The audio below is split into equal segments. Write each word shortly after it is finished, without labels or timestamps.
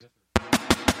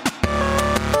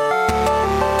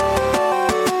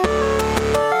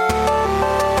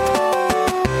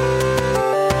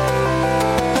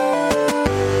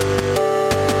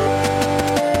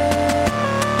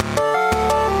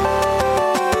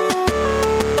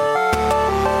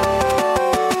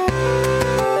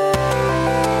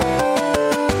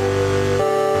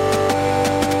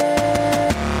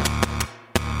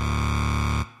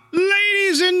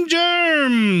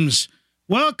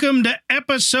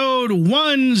episode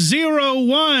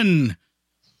 101.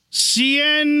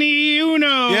 Cien y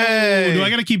uno. Yay. Do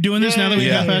I got to keep doing this now that we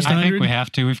got past 100? I think we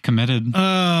have to. We've committed.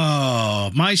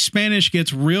 Oh, my Spanish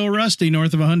gets real rusty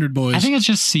north of 100, boys. I think it's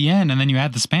just CN, and then you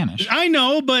add the Spanish. I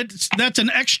know, but that's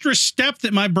an extra step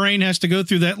that my brain has to go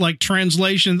through, that like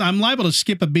translation. I'm liable to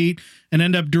skip a beat and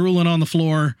end up drooling on the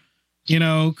floor,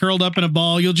 curled up in a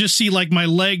ball. You'll just see like my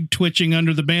leg twitching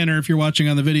under the banner if you're watching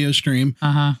on the video stream.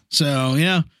 Uh-huh. So,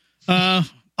 yeah.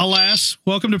 Alas,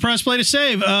 welcome to Press Play to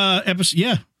Save.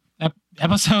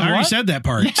 Episode I already what? said that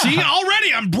part. Yeah. See,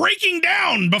 already I'm breaking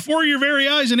down before your very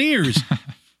eyes and ears.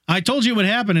 I told you it would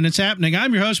happen, and it's happening.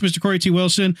 I'm your host, Mr. Corey T.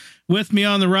 Wilson. With me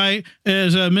on the right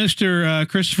is Mr.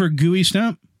 Christopher Gooey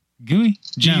Stump. Gooey?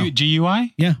 No.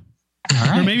 G-U-I? Yeah. All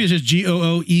right. Or maybe it's just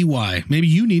Gooey. Maybe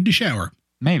you need to shower.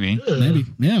 Maybe. Maybe.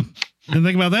 Yeah. Didn't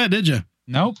think about that, did you?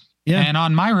 Nope. Yeah. And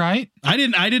on my right... I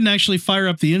didn't actually fire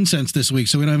up the incense this week,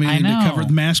 so we don't have anything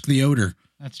to mask the odor.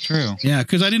 That's true. Yeah,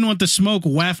 because I didn't want the smoke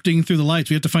wafting through the lights.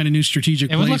 We have to find a new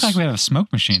strategic place. It would look like we have a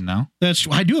smoke machine, though.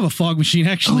 I do have a fog machine,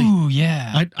 actually. Oh,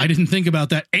 yeah. I didn't think about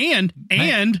that. And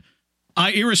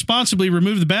I irresponsibly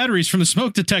removed the batteries from the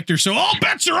smoke detector, so all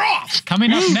bets are off.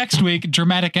 Coming up next week,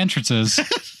 dramatic entrances.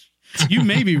 You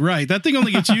may be right. That thing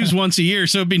only gets used once a year,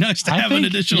 so it'd be nice to have an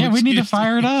additional we need to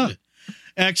fire it up.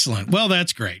 Excellent. Well,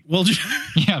 that's great. Well,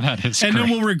 yeah, that is and great.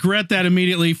 then we'll regret that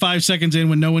immediately 5 seconds in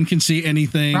when no one can see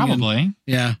anything. Probably.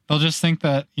 Yeah. They'll just think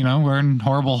that, we're in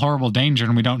horrible, horrible danger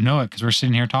and we don't know it because we're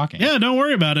sitting here talking. Yeah, don't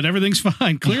worry about it. Everything's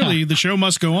fine. Clearly, the show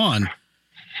must go on.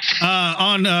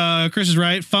 On Chris's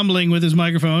right, fumbling with his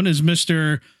microphone, is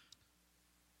Mr.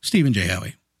 Stephen J.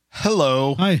 Howie.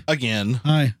 Hello. Hi. Again.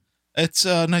 Hi. It's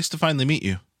nice to finally meet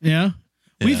you. Yeah.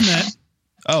 We've met.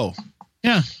 Oh.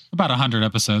 Yeah. About 100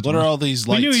 episodes. What are all these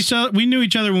lights? We knew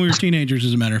each other when we were teenagers,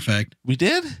 as a matter of fact. We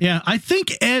did? Yeah. I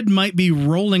think Ed might be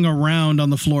rolling around on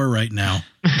the floor right now.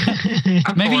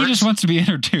 Maybe he just wants to be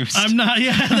introduced. I'm not.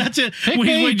 Yeah, that's it. Pick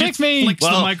me. Flicks the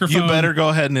microphone. You better go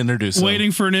ahead and introduce him.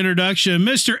 Waiting for an introduction.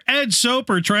 Mr. Ed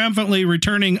Soper triumphantly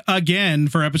returning again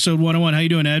for episode 101. How you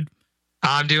doing, Ed?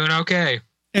 I'm doing okay.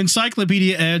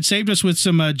 Encyclopedia Ed saved us with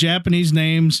some Japanese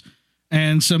names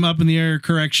and some up-in-the-air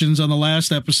corrections on the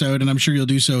last episode, and I'm sure you'll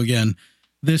do so again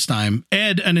this time.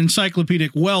 Ed, an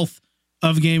encyclopedic wealth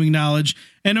of gaming knowledge.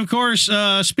 And, of course,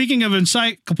 speaking of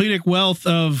encyclopedic wealth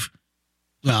of,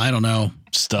 well, I don't know.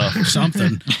 Stuff.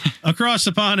 Something. Across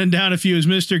the pond and down a few is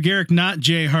Mr. Garrick, not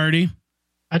Jay Hardy.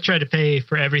 I try to pay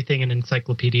for everything in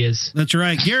encyclopedias. That's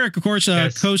right. Garrick, of course,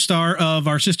 Yes. co-star of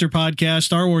our sister podcast,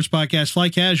 Star Wars podcast, Fly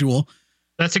Casual.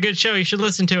 That's a good show. You should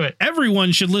listen to it.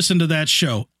 Everyone should listen to that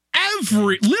show.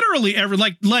 Literally every,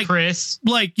 like Chris,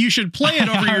 like you should play it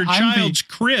over your child's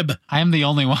crib. I am the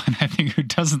only one, I think, who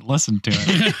doesn't listen to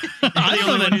it. I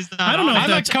don't know if I'm a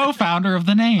that's co-founder of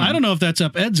the name. I don't know if that's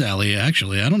up Ed's alley,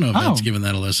 actually. I don't know if that's giving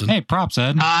that a listen. Hey, props,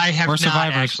 Ed. I have We're not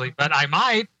survivors. actually, but I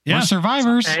might. Yeah. We're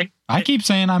survivors. Okay. I keep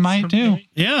saying I might too.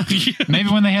 Yeah. Maybe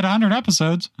when they hit 100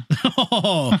 episodes.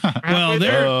 Oh, well,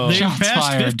 they've Shots passed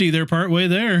fired. 50. They're partway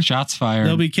there. Shots fired.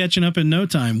 They'll be catching up in no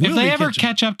time. If they ever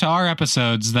catch up to our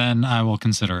episodes, then I will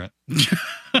consider it.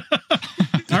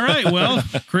 All right. Well,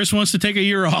 Chris wants to take a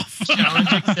year off.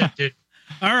 Challenge accepted.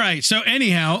 All right. So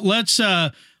anyhow, let's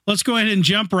go ahead and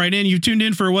jump right in. You've tuned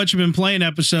in for a What You've Been Playing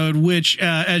episode, which,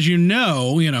 as you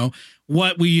know,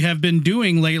 what we have been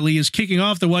doing lately is kicking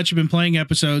off the What You've Been Playing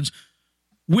episodes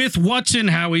with What's in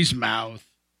Howie's Mouth.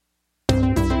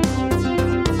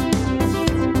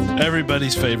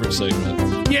 Everybody's favorite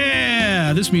segment.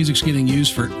 Yeah, this music's getting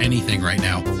used for anything right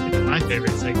now. It's my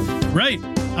favorite segment. Right.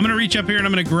 I'm going to reach up here and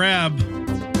I'm going to grab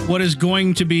what is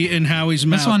going to be in Howie's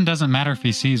mouth. This one doesn't matter if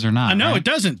he sees or not. I know, right? it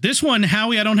doesn't. This one,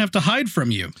 Howie, I don't have to hide from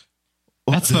you.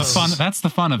 That's the fun. That's the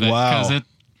fun of it. Wow. Because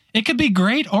it could be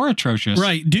great or atrocious.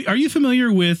 Right. Are you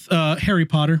familiar with Harry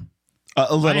Potter?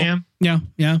 A little. I am. Yeah.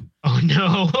 Oh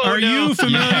no! Are you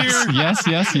familiar Yes.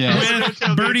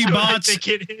 with Bertie Bott's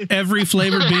every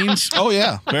flavored beans? Oh,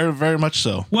 yeah. Very, very much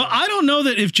so. Well, I don't know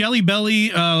that if Jelly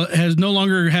Belly no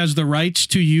longer has the rights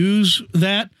to use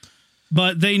that,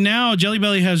 but Jelly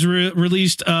Belly has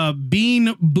released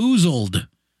Bean Boozled.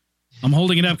 I'm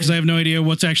holding it up because I have no idea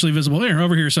what's actually visible.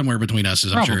 Over here somewhere between us,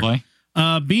 I'm Probably.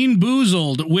 sure. Bean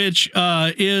Boozled, which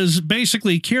is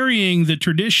basically carrying the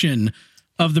tradition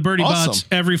of the Bertie Bott's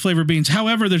every flavor beans.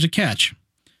 However, there's a catch.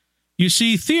 You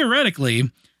see, theoretically,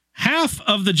 half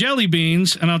of the jelly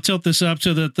beans, and I'll tilt this up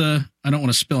so that I don't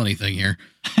want to spill anything here,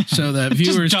 so that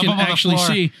viewers can actually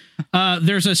see.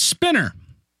 There's a spinner,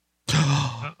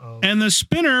 and the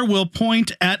spinner will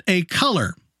point at a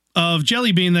color of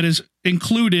jelly bean that is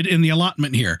included in the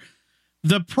allotment here.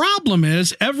 The problem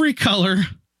is every color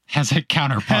has a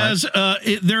counterpart.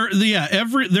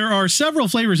 There are several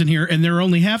flavors in here, and there are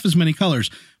only half as many colors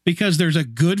because there's a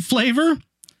good flavor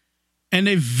and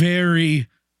a very,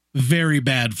 very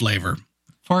bad flavor.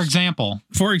 For example,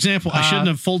 I shouldn't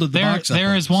have folded the box up.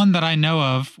 There is one that I know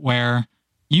of where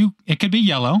it could be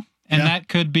yellow, and that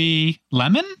could be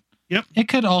lemon. Yep. It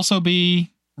could also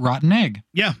be rotten egg.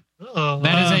 Yeah.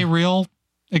 That is a real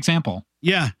example.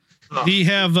 Yeah. We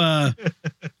have,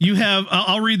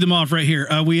 I'll read them off right here.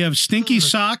 We have Stinky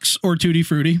Socks or Tutti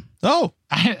Frutti. Oh,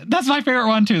 That's my favorite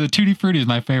one too. The Tutti Frutti is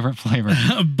my favorite flavor.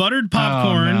 Buttered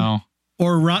popcorn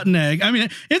or rotten egg. I mean,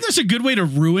 isn't this a good way to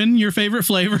ruin your favorite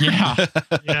flavor? Yeah.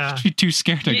 Yeah. Be too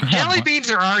scared to grab Jelly one. beans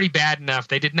are already bad enough.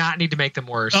 They did not need to make them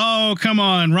worse. Oh, come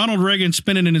on. Ronald Reagan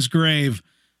spinning in his grave.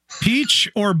 Peach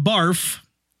or barf.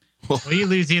 Well, you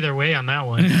lose either way on that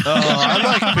one. oh, I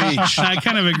like peach. I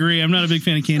kind of agree. I'm not a big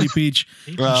fan of candy peach.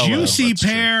 Juicy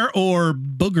pear or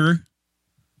booger.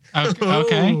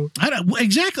 Okay. I don't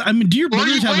exactly. I mean, do your Or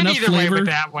boogers you have win enough either way flavor? with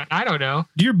that one. I don't know.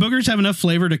 Do your boogers have enough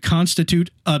flavor to constitute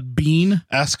a bean?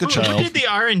 Ask a Who child. did the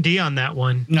R&D on that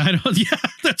one? I don't. Yeah,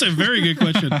 that's a very good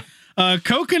question.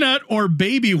 Coconut or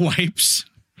baby wipes?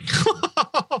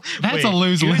 That's a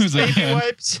lose-lose baby again.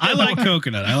 wipes? I like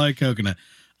coconut.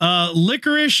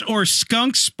 Licorice or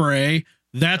skunk spray?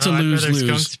 That's a I'd rather lose-lose.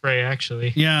 skunk spray,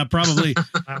 actually. Yeah, probably.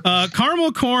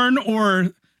 Caramel corn or,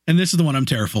 and this is the one I'm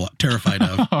terrified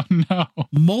of. Oh no.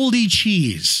 Moldy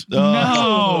cheese.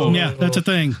 No. Yeah, that's a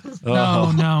thing. No.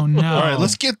 All right, Oh.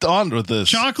 let's get on with this.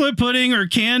 Chocolate pudding or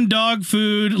canned dog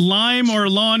food, lime or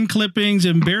lawn clippings,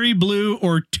 and berry blue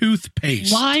or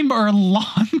toothpaste. Lime or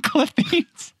lawn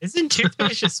clippings? Isn't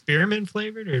toothpaste just spearmint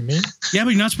flavored or mint? Yeah,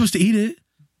 but you're not supposed to eat it.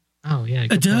 Oh, yeah.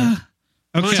 good Duh. point.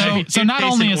 Okay. Well, it should be So not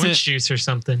toothpaste only and is orange it- juice or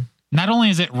something. Not only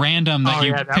is it random that Oh,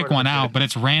 you yeah, that pick would've one been out, good. but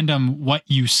it's random what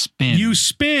you spin. You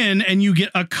spin and you get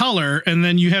a color, and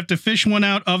then you have to fish one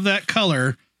out of that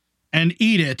color and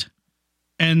eat it,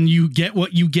 and you get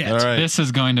what you get. All right. This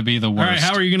is going to be the worst. All right,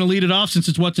 how are you going to lead it off since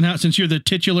it's what's in house? Since you're the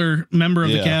titular member of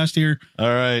the Yeah. cast here, All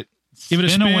right. give it a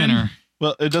Spin spin. a winner.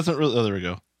 Well, it doesn't really. Oh, there we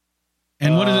go.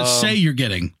 And what does it say you're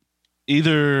getting?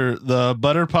 Either the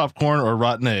buttered popcorn or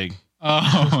rotten egg.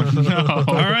 Oh no.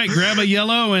 All right, grab a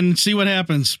yellow and see what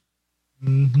happens.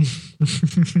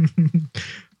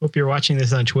 Hope you're watching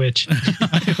this on Twitch.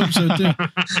 I hope so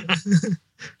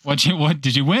too. What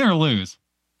did you win or lose?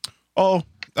 Oh,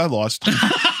 I lost.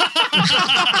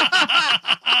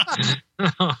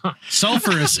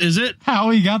 Sulfurous, is it?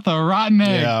 Howie got the rotten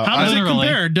egg. Yeah. How does it Literally.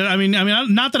 compare? I mean,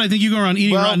 not that I think you go around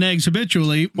eating Well, rotten eggs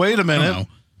habitually. Wait a I minute. don't know.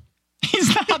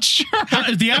 He's not sure.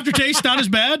 Is the aftertaste not as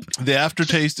bad? The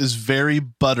aftertaste is very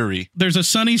buttery. There's a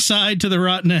sunny side to the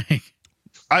rotten egg.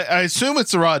 I assume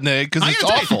it's the rotten egg because I it's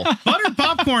gotta tell awful. you, buttered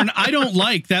popcorn, I don't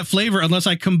like that flavor unless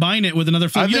I combine it with another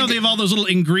flavor. I You know, think- they have all those little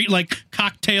like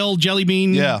cocktail jelly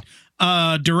bean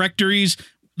directories.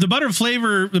 The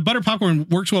butter popcorn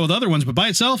works well with other ones, but by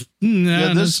itself,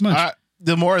 not as much.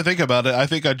 The more I think about it, I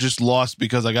think I just lost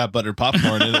because I got buttered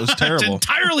popcorn and it was It's terrible.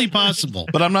 entirely possible.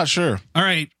 But I'm not sure. All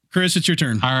right, Chris, it's your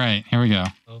turn. All right, here we go.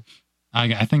 Oh.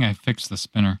 I think I fixed the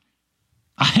spinner.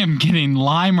 I am getting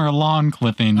lime or lawn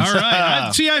clippings. All right.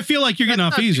 I feel like you're getting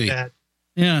off easy. That.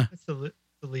 Yeah. That's the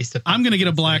least offensive. I'm going to get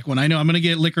a I'd black say. one. I know. I'm going to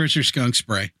get licorice or skunk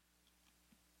spray.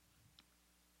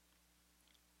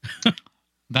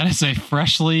 That is a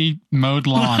freshly mowed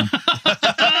lawn.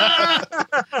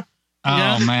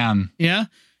 Yeah. Oh man. Yeah.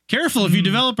 Careful. If you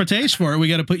develop a taste for it, we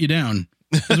got to put you down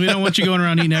because we don't want you going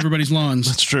around eating everybody's lawns.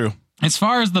 That's true. As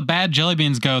far as the bad jelly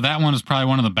beans go, that one is probably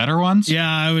one of the better ones. Yeah,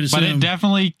 I would assume. But it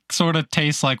definitely sort of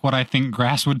tastes like what I think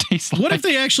grass would taste like. What if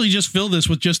they actually just fill this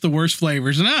with just the worst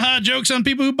flavors? And jokes on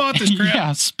people who bought this crap.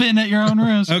 Yeah, spin at your own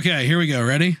risk. Okay, here we go.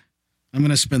 Ready? I'm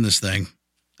going to spin this thing.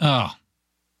 Oh.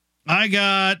 I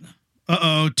got,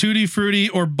 Tutti Frutti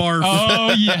or barf.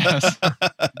 Oh, yes.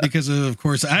 Because of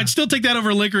course, I'd still take that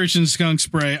over licorice and skunk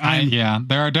spray. Yeah,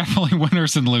 there are definitely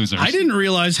winners and losers. I didn't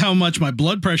realize how much my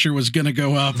blood pressure was going to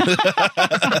go up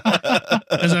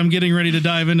as I'm getting ready to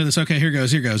dive into this. Okay, here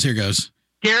goes.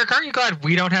 Garrick, aren't you glad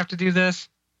we don't have to do this?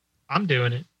 I'm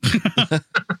doing it.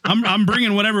 I'm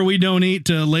bringing whatever we don't eat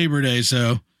to Labor Day.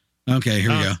 So, okay,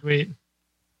 here we go. Sweet.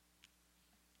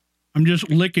 I'm just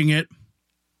licking it.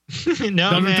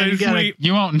 No, Doesn't man, you taste gotta, sweet.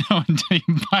 You won't know until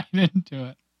you bite into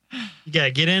it. you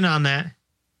gotta get in on that.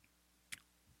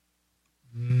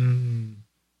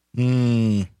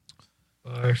 Mm.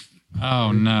 Barf.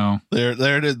 Oh, no. There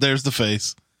it is. There's the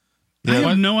face. I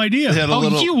have no idea. They had a Oh,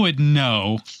 little. you would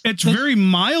know. It's very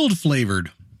mild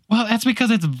flavored. Well, that's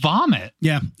because it's vomit.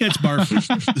 Yeah, it's barf.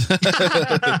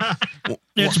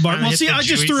 It's barf. Well, see, I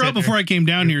just threw up before I came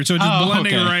down here, so it's just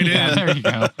blending right in. There you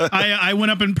go. I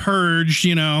went up and purged,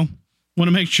 want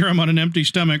to make sure I'm on an empty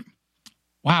stomach.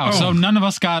 Wow, so none of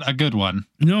us got a good one.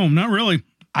 No, not really.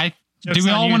 Do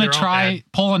we all want to try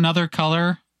pull another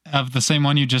color of the same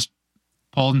one you just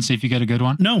pulled and see if you get a good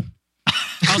one? No.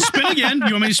 I'll spin again.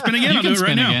 You want me to spin again? I'll do it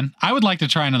right now. I would like to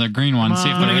try another green one and see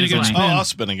if there is one. any. I'll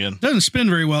spin again. Doesn't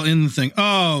spin very well in the thing.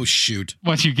 Oh, shoot.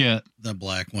 What you get? The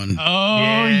black one.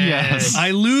 Oh, yes. I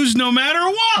lose no matter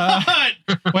what.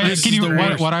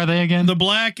 Wait, what are they again? The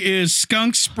black is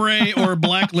skunk spray or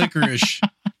black licorice.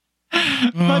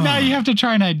 But now you have to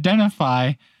try and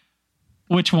identify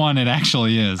which one it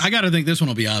actually is. I got to think this one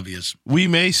will be obvious. We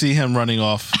may see him running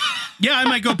off. Yeah, I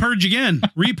might go purge again.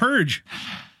 Repurge.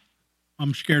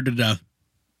 I'm scared to death.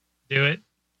 Do it.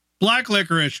 Black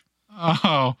licorice.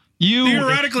 Oh,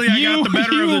 theoretically, I got the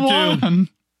better of the won.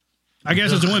 two. I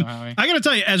guess it's a win. I got to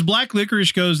tell you, as black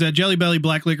licorice goes, that Jelly Belly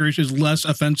black licorice is less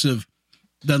offensive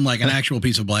than like an actual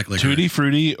piece of black licorice. Tutti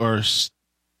Frutti or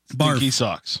Stinky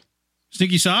Socks?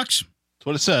 Stinky Socks? That's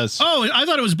what it says. Oh, I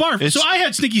thought it was barf. So I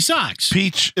had Stinky Socks.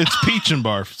 Peach. It's peach and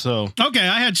barf. So okay,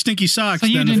 I had Stinky Socks. So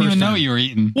you didn't even know what you were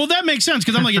eating. Well, that makes sense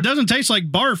because I'm like, it doesn't taste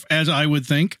like barf as I would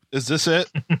think. Is this it?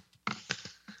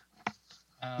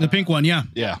 The pink one, yeah.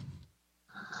 Yeah.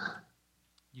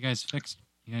 You guys fixed.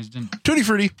 You guys didn't. Tutti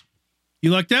Frutti.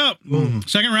 You lucked out.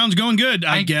 Second round's going good,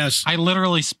 I guess. I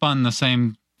literally spun the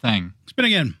same thing. Spin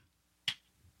again.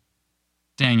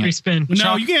 Dang it. Respin.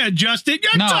 No, you can't adjust it. You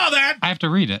saw that. I have to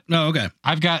read it. Oh, okay.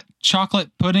 I've got chocolate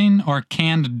pudding or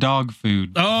canned dog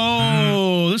food.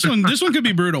 Oh, this one could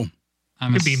be brutal.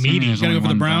 Could be meaty. There's Gotta only go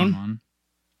for the one brown? one.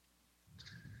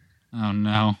 Oh,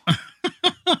 no.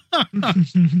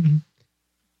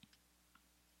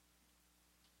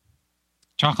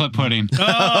 Chocolate pudding.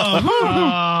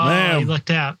 Oh, you lucked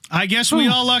out. I guess we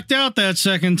all lucked out that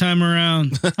second time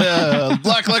around.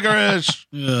 Black licorice.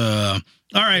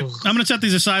 All right. I'm going to set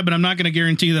these aside, but I'm not going to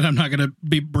guarantee that I'm not going to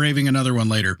be braving another one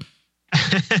later.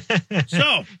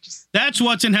 So that's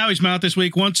what's in Howie's mouth this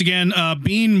week. Once again,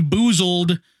 Bean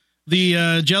Boozled,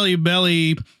 the Jelly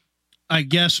Belly, I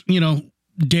guess,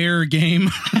 dare game.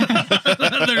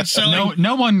 They're selling.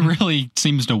 No one really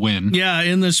seems to win. Yeah,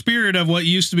 in the spirit of what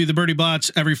used to be the Birdie Bots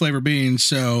Every Flavor Beans.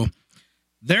 So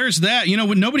there's that.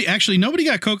 When nobody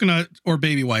got coconut or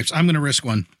baby wipes. I'm going to risk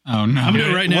one. Oh no. I'm going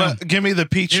to do it right now. What? Give me the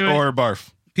peach or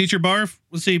barf. Peach or barf?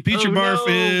 Let's see. Peach or barf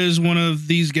is one of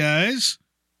these guys.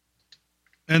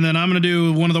 And then I'm going to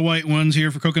do one of the white ones here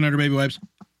for coconut or baby wipes.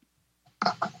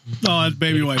 Oh, that's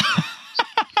baby wipes.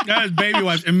 That is baby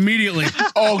wipes immediately.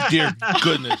 Oh, dear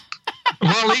goodness.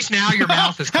 Well, at least now your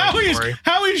mouth is clean.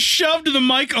 Howie shoved the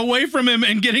mic away from him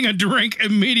and getting a drink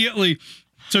immediately.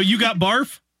 So you got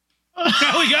barf?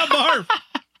 Howie got barf.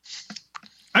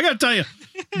 I got to tell you,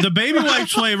 the baby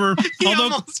wipes flavor,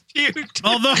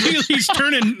 although he's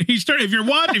turning, if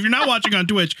you're not watching on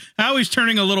Twitch, Howie's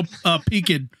turning a little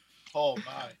peaked. Oh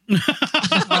my.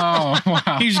 Oh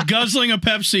wow. He's guzzling a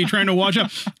Pepsi trying to watch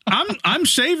out. I'm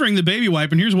savoring the baby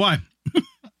wipe, and here's why.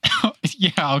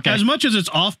 Yeah, okay. As much as it's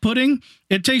off-putting,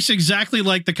 it tastes exactly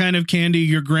like the kind of candy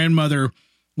your grandmother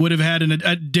would have had in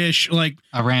a dish, like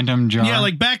a random jar. Yeah,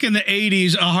 like back in the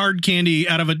 80s, a hard candy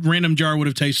out of a random jar would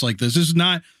have tasted like this. This is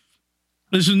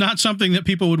not something that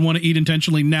people would want to eat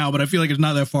intentionally now, but I feel like it's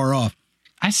not that far off.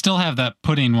 I still have that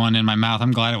pudding one in my mouth.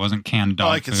 I'm glad it wasn't canned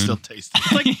dog food. I can still taste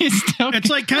it. It's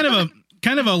like kind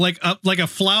of a like a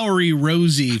flowery,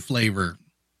 rosy flavor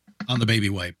on the baby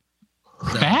wipe.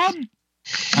 So. Bad?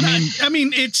 I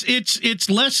mean, it's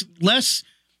less.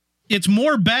 It's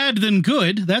more bad than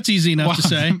good. That's easy enough to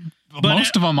say. But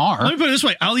most of them are. Let me put it this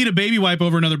way: I'll eat a baby wipe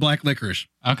over another black licorice.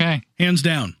 Okay, hands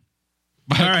down.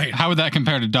 But all right, how would that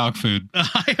compare to dog food?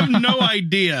 I have no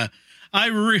idea. I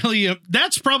really,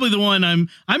 that's probably the one I'm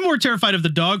more terrified of the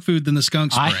dog food than the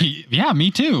skunk spray. Yeah,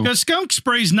 me too. Because skunk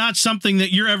spray is not something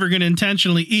that you're ever going to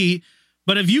intentionally eat.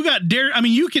 But if you got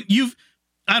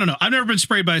I don't know. I've never been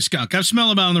sprayed by a skunk. I've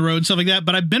smelled them out on the road and stuff like that.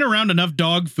 But I've been around enough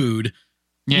dog food,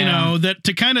 that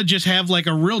to kind of just have like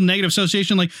a real negative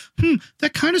association. Like,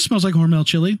 that kind of smells like Hormel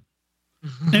chili.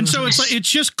 And so it's like, it's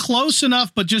just close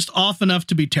enough, but just off enough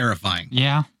to be terrifying.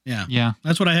 Yeah.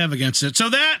 That's what I have against it. So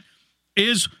that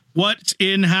is what's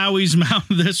in Howie's mouth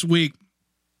this week.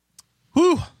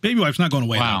 Whew. Baby wife's not going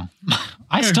away. Wow.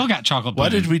 I still got chocolate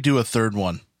pudding. Why did we do a third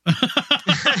one?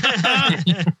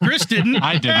 Chris didn't.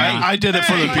 I did. I did it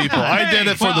for the people. I did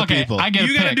it for the people.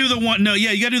 You got to do the one. No,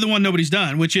 yeah, you got to do the one nobody's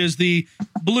done, which is the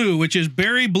blue, which is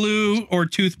berry blue or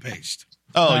toothpaste.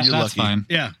 Oh, that's you're lucky. Fine.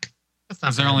 Yeah.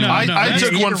 Is there only one? I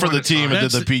took one for the team and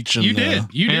did the peach. And, you did.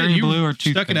 You berry did. You blue or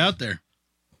stuck it out there.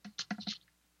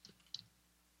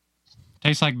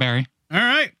 Tastes like berry. All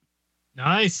right.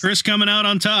 Nice. Chris coming out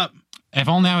on top. If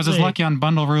only I was as lucky on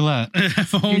Bundle Roulette.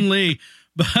 If only.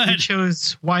 But you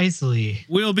chose wisely.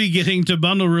 We'll be getting to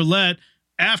Bundle Roulette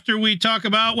after we talk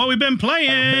about what we've been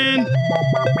playing.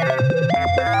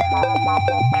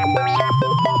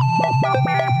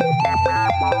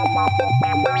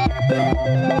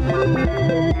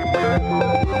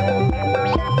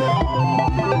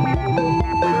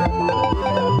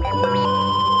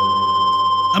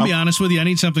 I'll be honest with you. I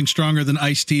need something stronger than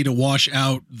iced tea to wash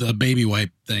out the baby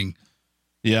wipe thing.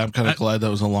 Yeah, I'm kind of glad that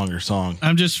was a longer song.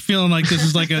 I'm just feeling like this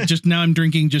is like now I'm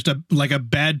drinking just a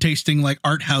bad tasting like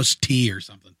art house tea or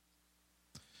something.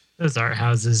 Those art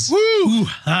houses. Woo!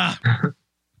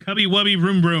 Cubby wubby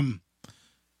room broom.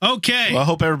 Okay. Well, I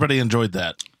hope everybody enjoyed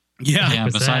that. Yeah.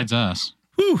 Besides us.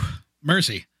 Whew.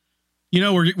 Mercy. You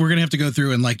know, we're going to have to go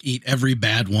through and like eat every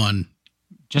bad one.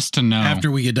 Just to know.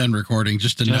 After we get done recording,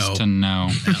 just to know. Just to know.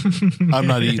 Yeah. I'm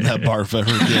not eating that barf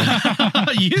ever again.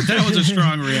 That was a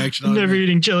strong reaction. I'm never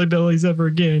eating Jelly Bellies ever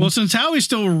again. Well, since Howie's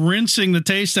still rinsing the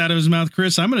taste out of his mouth,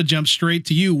 Chris, I'm going to jump straight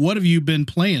to you. What have you been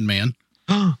playing, man?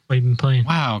 What have you been playing?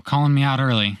 Wow, calling me out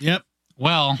early. Yep.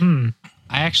 Well,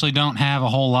 I actually don't have a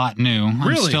whole lot new. Really?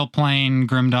 I'm still playing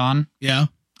Grim Dawn. Yeah.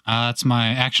 It's my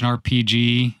action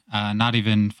RPG, not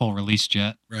even full released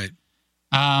yet. Right.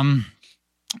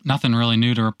 Nothing really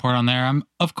new to report on there. I'm,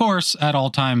 of course, at all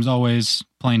times always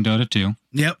playing Dota 2.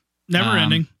 Yep. Never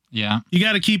ending. Yeah. You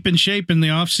got to keep in shape in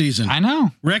the off season. I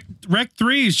know. Rec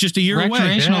 3 is just a year away.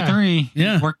 Recreational 3.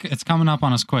 Yeah. It's coming up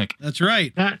on us quick. That's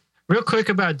right. Real quick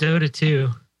about Dota 2.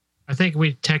 I think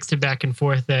we texted back and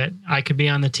forth that I could be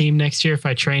on the team next year if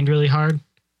I trained really hard.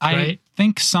 I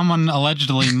think someone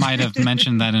allegedly might have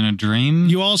mentioned that in a dream.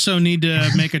 You also need to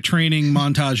make a training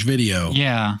montage video.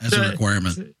 Yeah. As a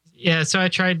requirement. Yeah, so I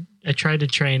tried to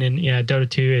train, and yeah, Dota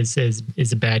 2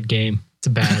 is a bad game. It's a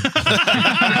bad.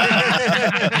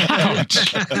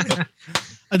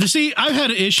 See, I've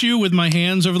had an issue with my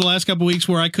hands over the last couple of weeks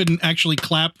where I couldn't actually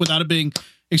clap without it being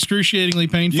excruciatingly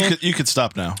painful. You could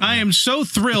stop now. I am so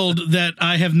thrilled that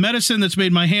I have medicine that's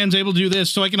made my hands able to do this,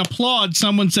 so I can applaud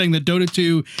someone saying that Dota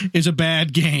 2 is a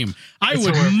bad game. I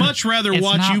would much rather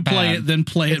watch you play it than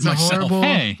play it myself.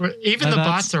 Hey, even the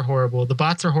bots are horrible. The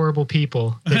bots are horrible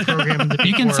people. They program the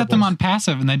You can set them on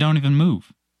passive and they don't even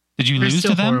move. Did you lose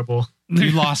to them? Horrible.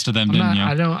 You lost to them, didn't you?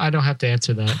 I don't have to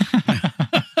answer that.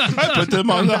 I put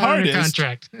them on the hardest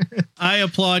contract. I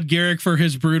applaud Garrick for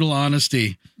his brutal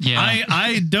honesty. Yeah.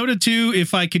 I Dota 2,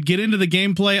 if I could get into the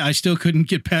gameplay, I still couldn't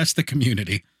get past the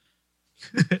community.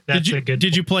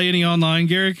 Did you play any online,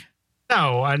 Garrick?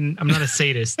 No, I'm not a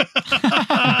sadist.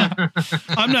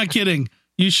 I'm not kidding.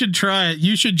 You should try it.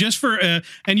 You should just for and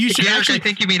you should actually. I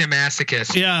think you mean a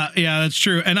masochist. Yeah, that's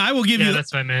true. And I will give you.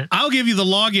 That's what I meant. I'll give you the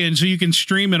login so you can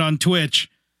stream it on Twitch.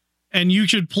 And you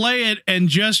should play it and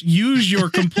just use your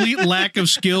complete lack of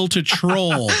skill to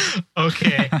troll.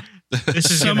 Okay.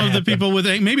 This is some of the people with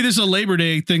maybe this is a Labor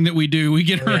Day thing that we do. We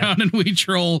get around and we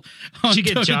troll. You should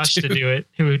get Josh to do it.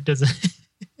 Who doesn't?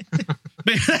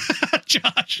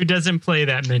 Josh, who doesn't play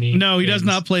that many? No, he does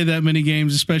not play that many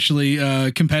games, especially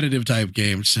competitive type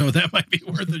games. So that might be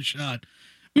worth a shot.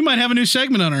 We might have a new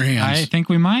segment on our hands. I think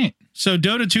we might. So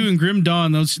Dota 2 and Grim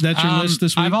Dawn. That's your list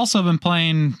this week. I've also been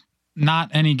playing.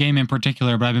 Not any game in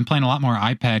particular, but I've been playing a lot more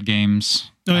iPad games.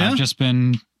 Oh, yeah? I've just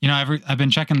been, I've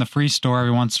been checking the free store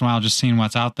every once in a while, just seeing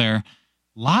what's out there.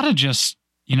 A lot of just,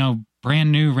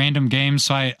 brand new random games.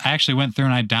 So I actually went through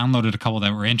and I downloaded a couple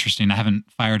that were interesting. I haven't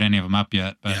fired any of them up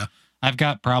yet, but I've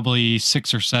got probably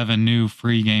 6 or 7 new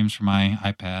free games for my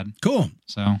iPad. Cool.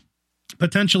 So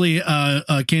potentially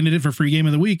a candidate for free game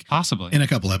of the week. Possibly. In a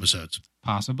couple episodes.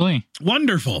 Possibly.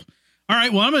 Wonderful. All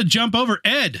right. Well, I'm going to jump over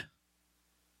Ed.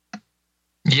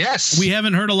 Yes. We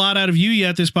haven't heard a lot out of you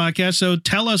yet this podcast, so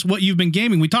tell us what you've been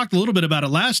gaming. We talked a little bit about it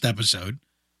last episode.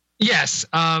 Yes.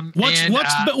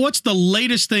 What's the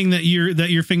latest thing that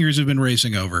your fingers have been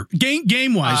racing over?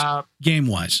 Game wise.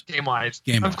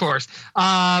 Of course.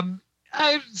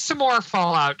 Some more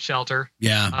Fallout Shelter.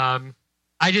 Yeah.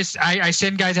 I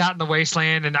send guys out in the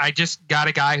wasteland, and I just got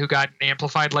a guy who got an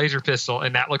amplified laser pistol,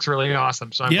 and that looks really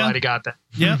awesome. So I'm glad he got that.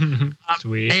 Yeah.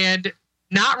 Sweet. And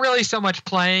not really so much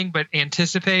playing, but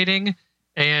anticipating.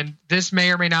 And this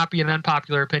may or may not be an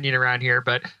unpopular opinion around here,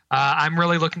 but I'm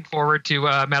really looking forward to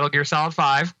Metal Gear Solid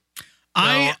 5.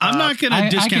 I'm not going to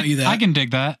discount you that. I can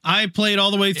dig that. I played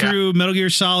all the way through Metal Gear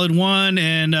Solid 1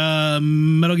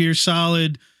 and Metal Gear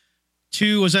Solid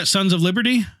 2. Was that Sons of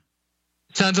Liberty?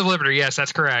 Sons of Liberty. Yes,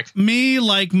 that's correct. Me,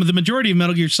 like the majority of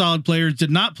Metal Gear Solid players,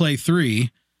 did not play 3.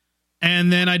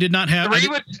 And then I did not have...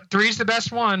 3's the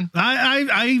best one.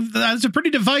 That's a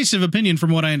pretty divisive opinion from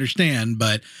what I understand,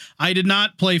 but I did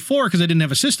not play 4 because I didn't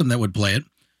have a system that would play it.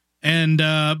 And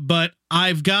but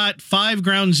I've got 5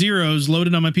 Ground Zeroes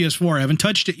loaded on my PS4. I haven't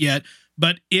touched it yet,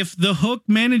 but if the hook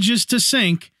manages to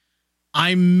sync,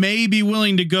 I may be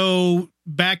willing to go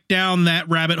back down that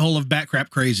rabbit hole of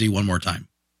Batcrap Crazy one more time.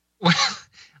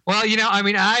 Well, you know, I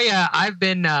mean, I've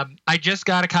been I just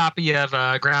got a copy of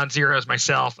Ground Zeroes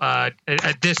myself, a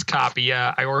disc copy.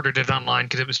 I ordered it online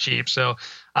because it was cheap. So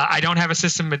I don't have a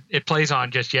system it plays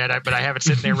on just yet, but I have it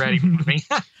sitting there ready for me.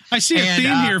 I see a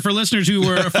theme here for listeners who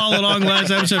were following along last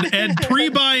episode. Ed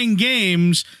pre-buying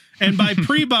games, and by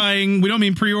pre-buying, we don't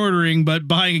mean pre-ordering, but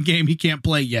buying a game he can't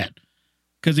play yet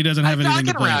because he doesn't have anything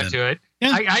to play. I'll get around to it.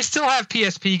 Yeah. I still have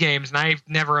PSP games, and I've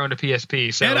never owned a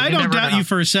PSP. So and I don't doubt you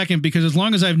for a second, because as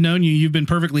long as I've known you, you've been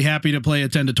perfectly happy to play a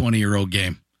 10 to 20-year-old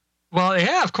game. Well,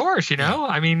 yeah, of course, you know.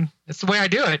 I mean, that's the way I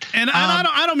do it. And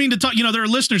I don't mean to talk, you know, there are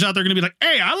listeners out there going to be like,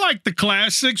 hey, I like the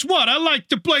classics. What? I like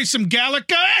to play some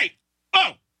Galaga. Hey!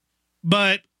 Oh!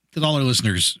 But, because all our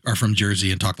listeners are from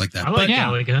Jersey and talk like that. I like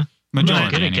Galaga.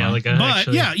 Majority Galaga, but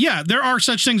actually. yeah, there are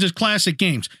such things as classic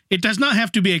games. It does not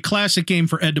have to be a classic game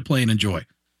for Ed to play and enjoy.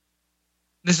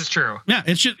 This is true. Yeah,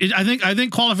 it's just, I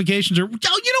think qualifications are, you know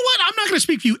what? I'm not going to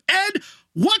speak for you. Ed,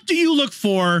 what do you look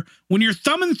for when you're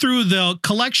thumbing through the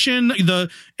collection?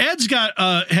 Ed's got,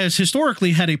 has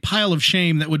historically had a pile of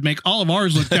shame that would make all of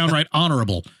ours look downright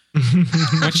honorable.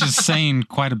 Which is saying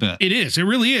quite a bit. It is. It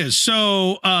really is.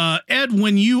 So, Ed,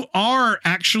 when you are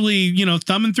actually, you know,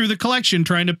 thumbing through the collection,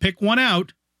 trying to pick one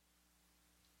out,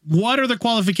 what are the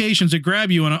qualifications that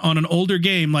grab you on an older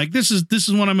game? Like, this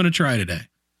is what I'm going to try today.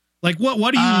 Like, what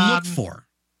do you look for?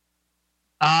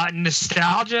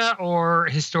 Nostalgia or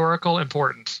historical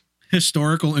importance?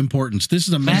 Historical importance. This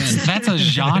is a man. That's a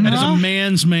genre? That is a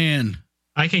man's man.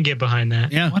 I can get behind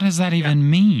that. Yeah. What does that even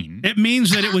mean? It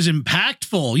means that it was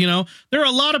impactful. You know, there are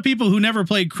a lot of people who never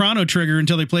played Chrono Trigger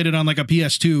until they played it on like a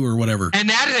PS2 or whatever. And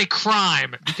that is a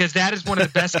crime, because that is one of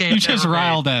the best games. You just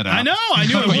riled that up. I know. I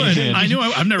knew it would. I knew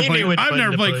I've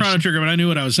never played Chrono Trigger, but I knew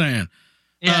what I was saying.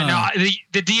 Yeah, no,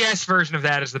 the DS version of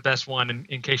that is the best one,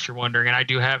 in case you're wondering.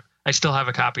 And I still have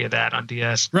a copy of that on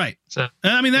DS. Right. So,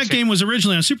 I mean, that game was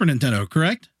originally on Super Nintendo,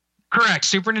 correct? Correct.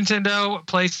 Super Nintendo,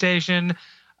 PlayStation,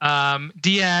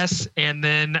 DS, and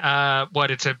then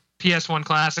it's a PS1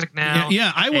 classic now.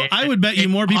 Yeah, I would bet you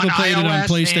more people played it on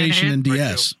PlayStation and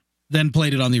DS than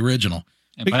played it on the original.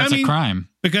 Yeah, but that's a crime.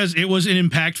 Because it was an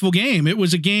impactful game. It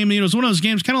was a game, you know, it was one of those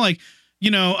games kind of like, you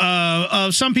know,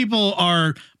 some people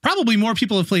are, probably more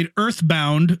people have played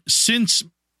Earthbound since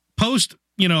post,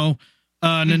 you know,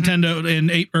 Nintendo and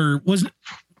 8, or was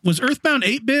Earthbound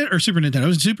 8-bit or Super Nintendo?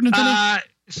 Was it Super Nintendo?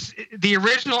 The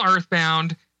original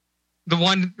Earthbound, the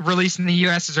one released in the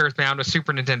US is Earthbound, was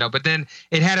Super Nintendo, but then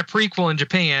it had a prequel in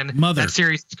Japan. Mother. That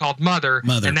series is called Mother,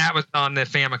 and that was on the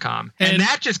Famicom. And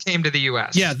that just came to the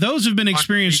US. Yeah, those have been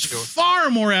experienced far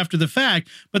more after the fact,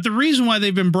 but the reason why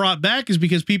they've been brought back is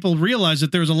because people realize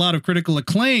that there's a lot of critical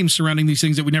acclaim surrounding these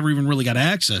things that we never even really got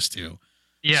access to.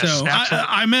 Yes, so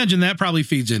I imagine that probably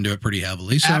feeds into it pretty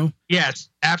heavily. So yes,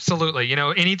 absolutely. You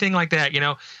know, anything like that, you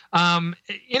know,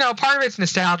 part of it's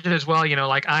nostalgia as well. You know,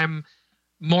 like I'm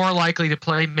more likely to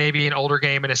play maybe an older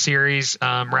game in a series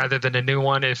rather than a new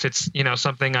one if it's, you know,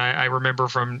 something I remember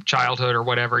from childhood or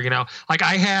whatever. You know, like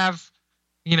I have,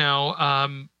 you know,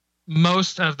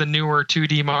 most of the newer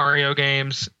 2D Mario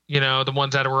games, you know, the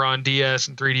ones that were on DS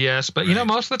and 3DS. But, you know,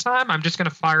 most of the time I'm just going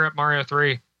to fire up Mario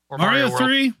 3 or Mario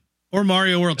 3 or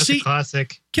Mario World. That's a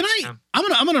classic. Can I? Yeah.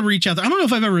 I'm gonna reach out there. I don't know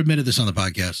if I've ever admitted this on the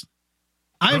podcast.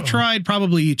 I've tried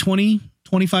probably 20,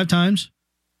 25 times.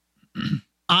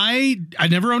 I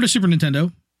never owned a Super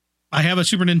Nintendo. I have a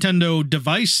Super Nintendo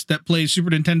device that plays Super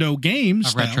Nintendo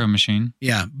games. A retro machine.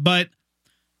 Yeah, but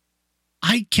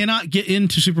I cannot get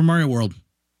into Super Mario World.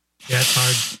 Yeah, it's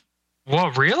hard.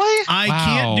 Well, really? I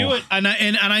can't do it, and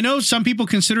I know some people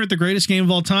consider it the greatest game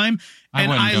of all time, and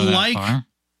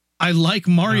I like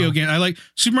Mario games. I like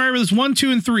Super Mario Bros. 1,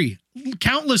 2, and 3.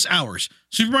 Countless hours.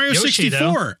 Super Mario Yoshi, 64.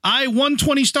 though. I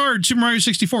 120 starred Super Mario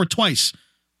 64 twice.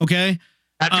 Okay.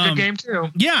 That's a good game too.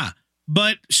 Yeah.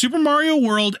 But Super Mario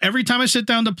World, every time I sit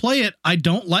down to play it, I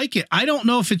don't like it. I don't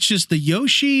know if it's just the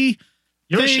Yoshi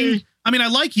thing. I mean, I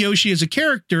like Yoshi as a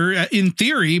character in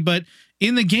theory, but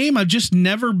in the game, I've just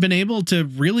never been able to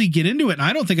really get into it. And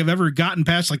I don't think I've ever gotten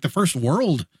past like the first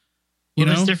world.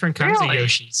 There's different kinds of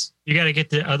Yoshis. You got to get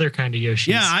the other kind of Yoshis.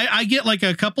 Yeah, I get like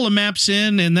a couple of maps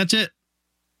in, and that's it.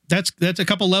 That's a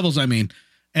couple levels, I mean,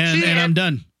 and I'm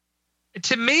done.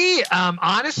 To me,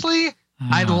 honestly,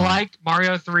 I like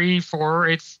Mario 3 for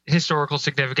its historical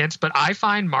significance, but I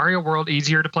find Mario World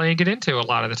easier to play and get into a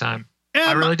lot of the time. Yeah,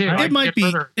 I really do. It might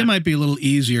be a little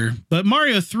easier, but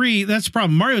Mario 3, that's the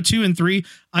problem. Mario 2 and 3,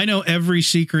 I know every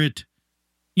secret,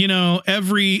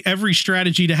 every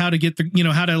strategy to how to get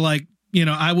how to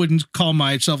I wouldn't call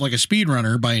myself like a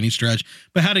speedrunner by any stretch,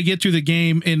 but how to get through the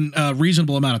game in a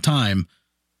reasonable amount of time,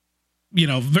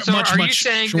 So much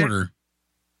shorter.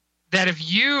 That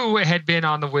if you had been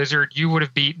on the Wizard, you would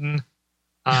have beaten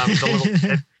the little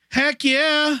kid. Heck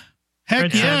yeah.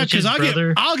 Because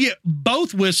I'll get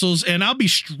both whistles and I'll be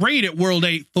straight at World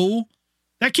 8, fool.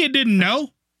 That kid didn't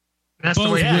know. That's both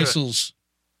the way whistles.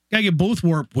 Gotta get both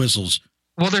warp whistles.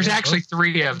 Well, there's actually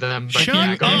 3 of them. But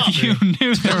Shut up. If you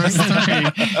knew there was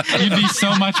 3, you'd be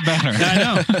so much better. I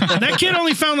know. That kid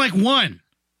only found like 1.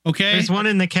 Okay. There's one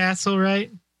in the castle,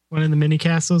 right? One in the mini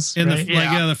castles. In right?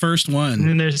 the first one. And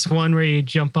then there's one where you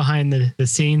jump behind the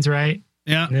scenes, right?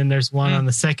 Yeah. And then there's one on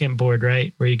the second board,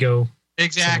 right? Where you go.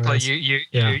 Exactly. You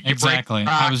exactly.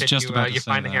 Break I was just about to you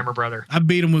say find the that. Hammer Brother. I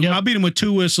beat him with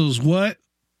 2 whistles. What?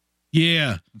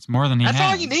 Yeah. It's more than he That's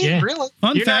has. all you need, really.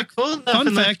 You're not cool enough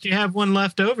unless you have one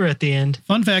left over at the end.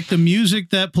 Fun fact, the music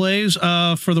that plays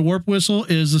for the warp whistle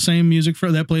is the same music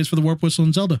that plays for the warp whistle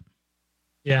in Zelda.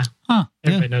 Yeah. Huh.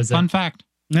 Everybody knows that. Fun fact.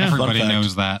 Yeah. Everybody Fun fact.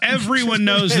 knows that. Everyone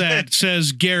knows that,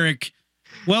 says Garrick.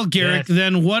 Well, Garrick,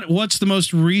 then what's the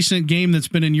most recent game that's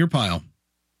been in your pile?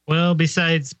 Well,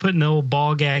 besides putting the old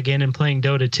ball gag in and playing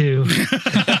Dota 2,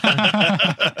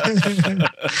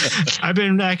 I've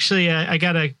been actually, I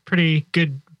got a pretty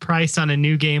good price on a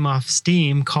new game off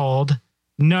Steam called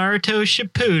Naruto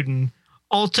Shippuden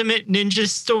Ultimate Ninja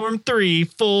Storm 3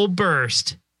 Full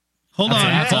Burst. Hold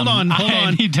on.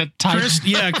 I need to type.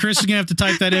 Chris is going to have to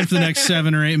type that in for the next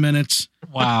 7 or 8 minutes.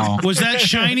 Wow. Was that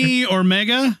shiny or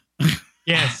mega?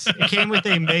 Yes, it came with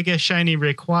a mega shiny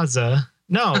Rayquaza.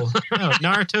 No,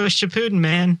 Naruto Shippuden,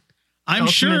 man. I'm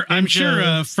sure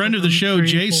a friend of the show,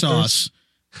 J Sauce,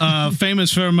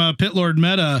 famous from Pit Lord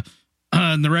Meta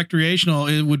and the recreational,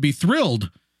 it would be thrilled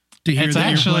to hear it's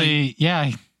that actually,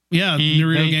 the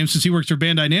Naruto game, since he works for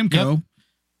Bandai Namco,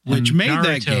 which made Naruto.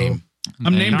 that game.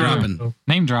 I'm name dropping.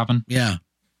 Name dropping. Yeah.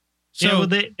 So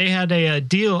they had a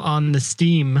deal on the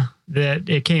Steam that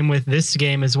it came with this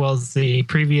game as well as the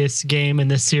previous game in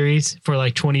this series for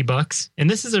like $20. And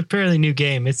this is a fairly new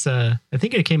game. It's I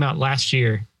think it came out last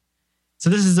year. So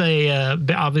this is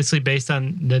obviously based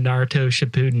on the Naruto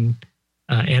Shippuden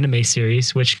anime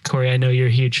series, which Corey, I know you're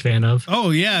a huge fan of.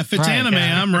 Oh yeah, if it's anime,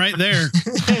 I'm right there.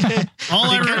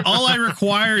 all I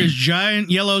require is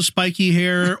giant yellow spiky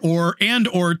hair or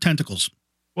tentacles.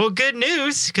 Well, good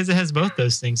news, because it has both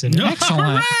those things in it.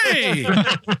 Excellent. Hooray!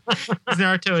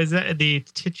 Naruto is the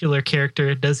titular character.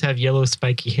 It does have yellow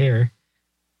spiky hair.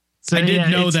 So, I did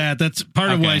know that. That's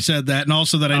part of why I said that, and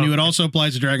also that I knew it also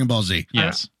applies to Dragon Ball Z.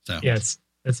 Yes. Yes.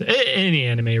 That's any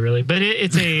anime really, but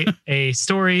it's a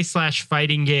story /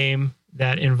 fighting game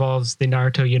that involves the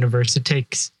Naruto universe. It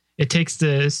takes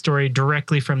the story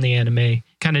directly from the anime,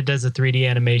 kind of does a 3D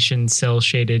animation, cell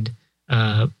shaded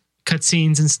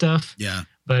cutscenes and stuff. Yeah.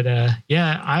 But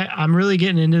I'm really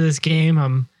getting into this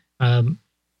game.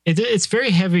 It's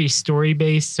very heavy story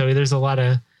based, so there's a lot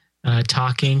of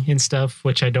talking and stuff,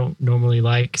 which I don't normally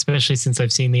like, especially since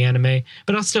I've seen the anime.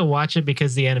 But I'll still watch it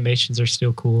because the animations are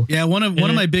still cool. Yeah, one of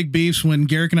my big beefs when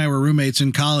Garrick and I were roommates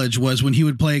in college was when he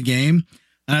would play a game,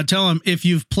 and I'd tell him, if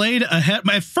you've played ahead.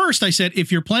 At first, I said, if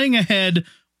you're playing ahead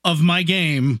of my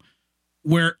game,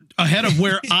 ahead of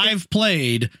where I've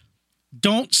played,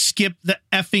 don't skip the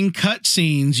effing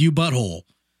cutscenes, you butthole.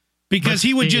 Because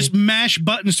he would just mash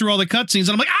buttons through all the cutscenes,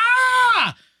 and I'm like,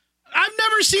 I've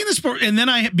never seen this before. And then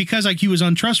because he was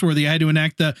untrustworthy, I had to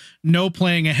enact the no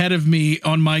playing ahead of me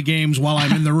on my games while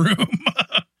I'm in the room.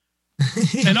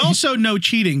 And also no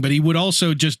cheating, but he would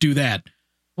also just do that.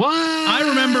 What?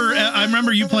 I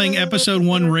remember you playing episode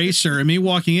 1 Racer and me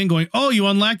walking in going, "Oh, you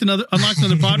unlocked another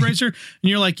pod racer?" And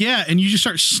you're like, "Yeah." And you just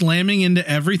start slamming into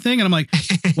everything. And I'm like,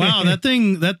 "Wow, that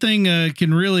thing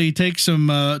can really take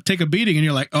a beating." And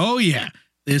you're like, "Oh yeah,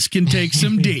 this can take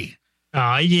some D."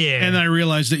 Oh yeah. And I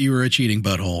realized that you were a cheating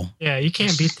butthole. Yeah, you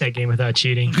can't beat that game without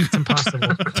cheating. It's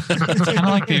impossible. It's kind of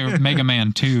like the Mega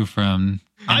Man 2 from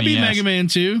NES. I beat Mega Man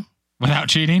 2. Without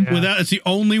cheating? Yeah. It's the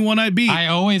only one I beat. I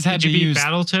always had Did to you beat use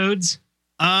Battletoads?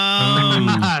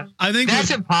 I think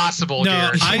that's impossible. No,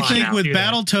 Garrett. I think with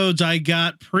Battletoads, I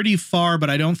got pretty far,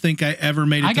 but I don't think I ever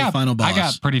made it to the final boss. I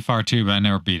got pretty far too, but I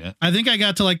never beat it. I think I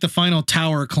got to like the final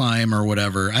tower climb or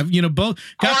whatever. I've both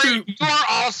got through. You are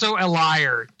also a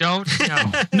liar. Don't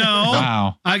No.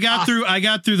 Wow. I got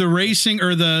through the racing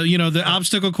or the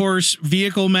obstacle course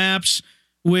vehicle maps,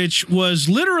 which was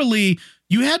literally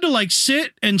you had to like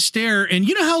sit and stare, and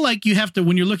you know how like you have to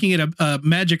when you're looking at a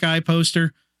Magic Eye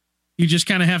poster. You just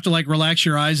kind of have to like relax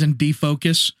your eyes and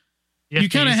defocus. You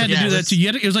kind of had to do that too.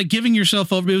 It was like giving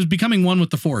yourself over. It was becoming one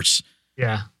with the Force.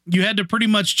 Yeah. You had to pretty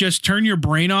much just turn your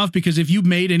brain off because if you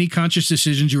made any conscious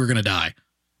decisions, you were going to die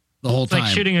the whole time.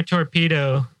 Like shooting a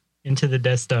torpedo into the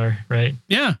Death Star, right?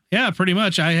 Yeah. Yeah, pretty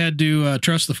much. I had to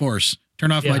trust the Force,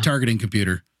 turn off my targeting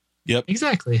computer. Yep.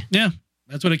 Exactly. Yeah.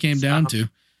 That's what it came down to.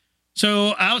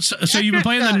 So you've been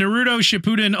playing the Naruto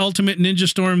Shippuden Ultimate Ninja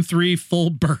Storm 3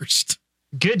 full burst.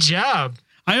 Good job.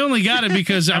 I only got it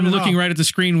because I'm looking right at the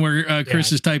screen where Chris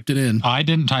has typed it in. Oh, I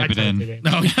didn't type it in.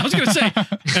 No, I was going to say,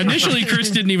 initially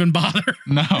Chris didn't even bother.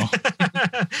 No.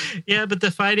 Yeah, but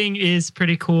the fighting is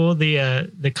pretty cool. The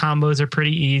combos are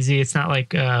pretty easy. It's not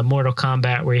like Mortal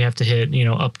Kombat where you have to hit,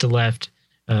 up to left,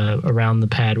 around the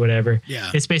pad, whatever.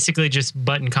 Yeah. It's basically just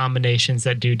button combinations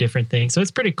that do different things. So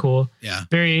it's pretty cool. Yeah.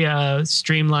 Very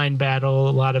streamlined battle,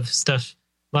 a lot of stuff.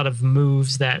 A lot of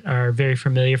moves that are very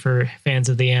familiar for fans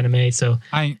of the anime. So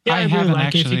I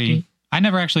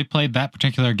never actually played that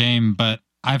particular game, but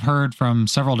I've heard from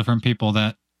several different people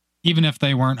that even if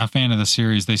they weren't a fan of the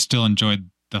series, they still enjoyed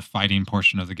the fighting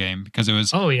portion of the game because it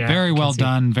was very well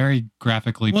done, very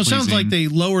graphically pleasing. It sounds like they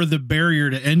lower the barrier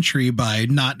to entry by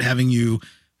not having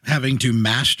to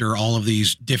master all of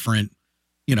these different,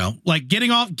 like getting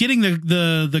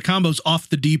the combos off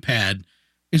the D-pad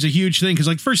is a huge thing because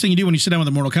like first thing you do when you sit down with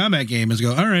a Mortal Kombat game is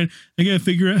go, all right, I gotta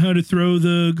figure out how to throw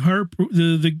the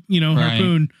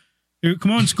harpoon. Here,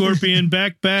 come on, Scorpion,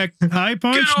 back, high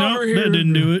punch. No, that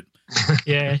didn't do it.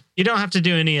 Yeah, you don't have to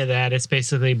do any of that. It's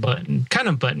basically button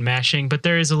mashing, but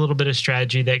there is a little bit of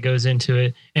strategy that goes into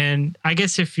it. And I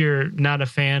guess if you're not a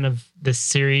fan of this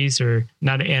series or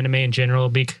not an anime in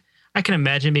general, I can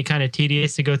imagine it'd be kind of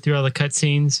tedious to go through all the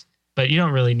cutscenes, but you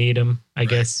don't really need them, I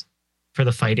guess, for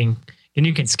the fighting. And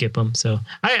you can skip them. So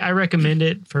I recommend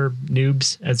it for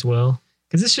noobs as well.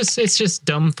 Because it's just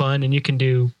dumb fun and you can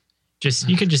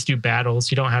just do battles.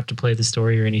 You don't have to play the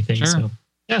story or anything. Sure. So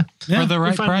yeah. For the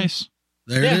right price.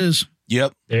 There it is.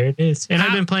 Yep. There it is. And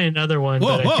I've been playing another one,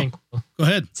 but I think go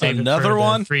ahead. Another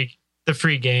one? The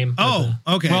free game. Oh,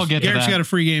 okay. We'll get Garrett's to that. got a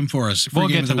free game for us. We'll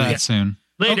get to that soon.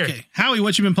 Later. Okay. Howie,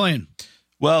 what you been playing?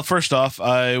 Well, first off,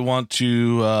 I want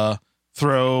to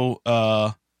throw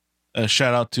a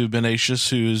shout out to Benacious,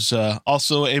 who's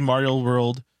also a Mario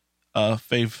World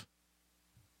fave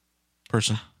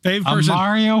person. Fave person. A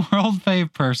Mario World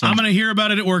fave person. I'm going to hear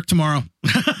about it at work tomorrow.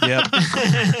 Yep.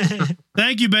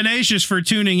 Thank you, Benacious, for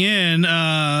tuning in.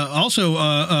 Also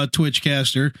a Twitch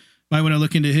caster. Might want to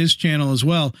look into his channel as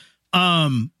well.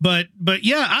 But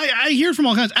yeah, I hear from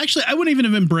all kinds. Actually, I wouldn't even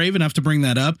have been brave enough to bring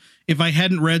that up if I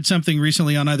hadn't read something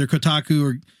recently on either Kotaku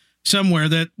or somewhere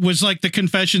that was like the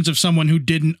confessions of someone who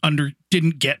didn't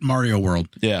get Mario World.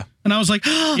 Yeah. And I was like,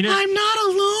 I'm not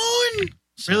alone.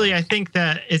 Really, I think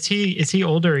that is he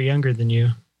older or younger than you?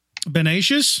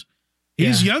 Benacious?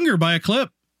 He's younger by a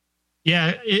clip.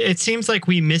 Yeah, it seems like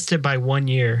we missed it by 1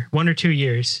 year, 1 or 2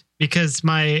 years, because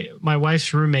my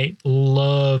wife's roommate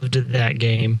loved that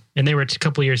game, and they were a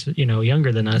couple years,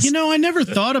 younger than us. I never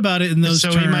thought about it in those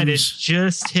terms. So he might have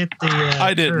just hit the.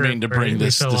 I didn't mean to bring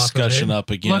this discussion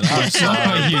up again. I'm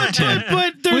sorry.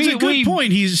 But there's a good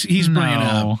point he's bringing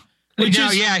up.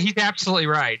 He's absolutely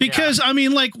right. Because I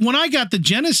mean, like when I got the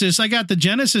Genesis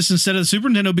instead of the Super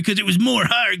Nintendo because it was more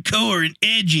hardcore and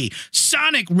edgy.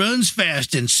 Sonic runs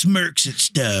fast and smirks at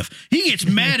stuff. He gets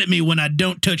mad at me when I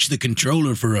don't touch the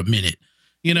controller for a minute.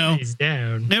 He's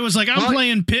down. It was like I'm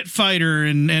playing Pit Fighter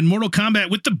and Mortal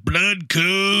Kombat with the blood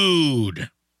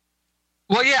code.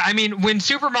 Well, yeah, I mean, when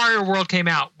Super Mario World came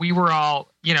out, we were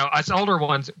all, us older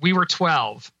ones, we were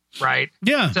 12. Right.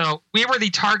 Yeah. So we were the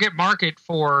target market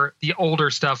for the older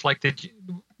stuff like the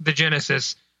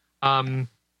Genesis. Yeah,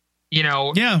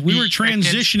 we were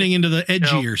transitioning into the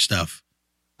edgier stuff.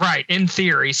 Right. In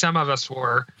theory, some of us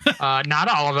were. Not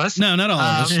all of us. No, not all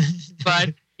of us.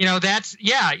 But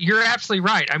you're absolutely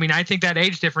right. I mean, I think that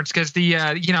age difference because the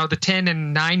 10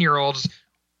 and 9-year-olds,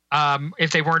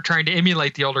 if they weren't trying to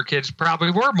emulate the older kids,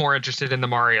 probably were more interested in the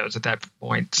Marios at that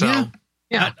point. So.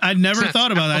 Yeah. I'd never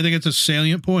thought about that. I think it's a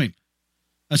salient point.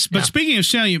 But speaking of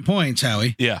salient points,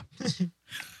 Howie. Yeah.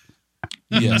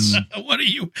 Yes. What are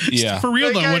you? Yeah. For real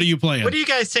Hey, though, guys, what are you playing? What do you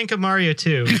guys think of Mario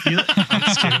 2? I'm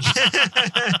just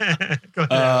kidding. Go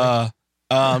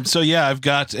ahead. So yeah, I've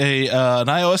got an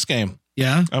iOS game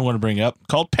Yeah, I want to bring up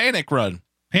called Panic Run.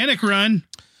 Panic Run.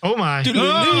 Oh my.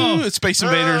 Doo-doo-doo-doo. It's Space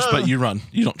Invaders, but you run.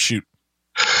 You don't shoot.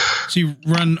 So you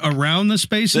run around the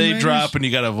space. They invaders? drop and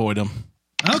you got to avoid them.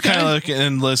 Okay. Kind of like an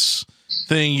endless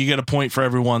thing. You get a point for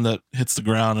everyone that hits the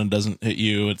ground and doesn't hit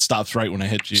you. It stops right when it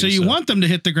hits you. So you want them to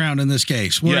hit the ground in this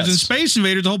case. Whereas in Yes. Space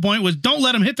Invaders, the whole point was don't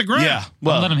let them hit the ground. Yeah. Don't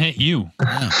Well, let them hit you,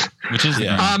 Yeah. which is the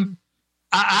Yeah. ground.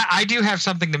 I do have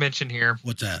something to mention here.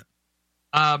 What's that?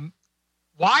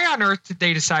 Why on earth did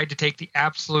they decide to take the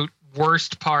absolute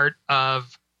worst part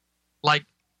of, like,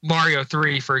 Mario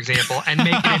 3, for example, and make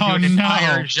it into Oh, an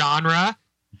entire no. genre?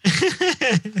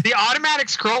 The automatic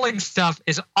scrolling stuff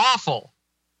is awful.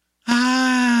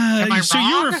 Am I So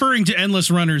you're wrong? referring to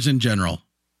endless runners in general.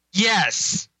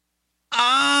 Yes.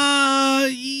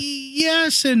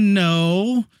 Yes and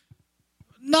no.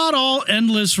 Not all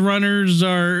endless runners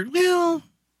are, well,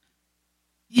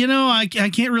 I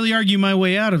can't really argue my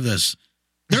way out of this.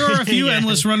 There are a few Yeah.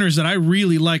 endless runners that I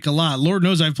really like a lot. Lord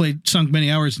knows I've sunk many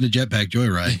hours into Jetpack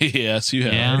Joyride. yes, you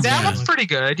have. Yeah. That Yeah. one's pretty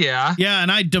good, yeah. Yeah, and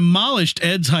I demolished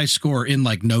Ed's high score in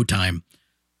like no time.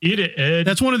 Eat it, Ed.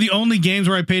 That's one of the only games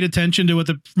where I paid attention to what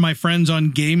my friends on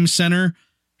Game Center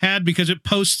had, because it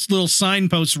posts little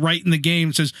signposts right in the game.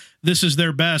 It says, this is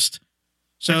their best.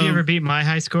 So, Have you ever beat my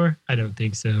high score? I don't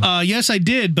think so. yes, I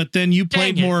did. But then you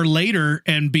played Dang it. more later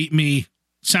and beat me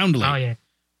soundly. Oh, yeah.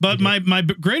 But my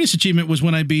greatest achievement was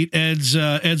when I beat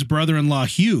Ed's brother-in-law,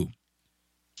 Hugh,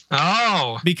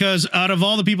 Oh. because out of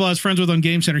all the people I was friends with on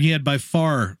Game Center, he had by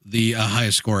far the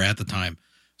highest score at the time.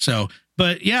 So,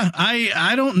 but yeah,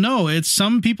 I don't know. It's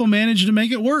some people manage to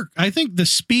make it work. I think the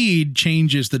speed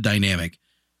changes the dynamic.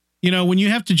 When you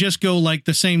have to just go like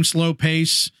the same slow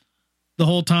pace the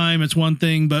whole time, it's one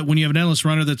thing. But when you have an endless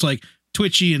runner that's like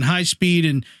twitchy and high speed,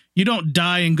 and you don't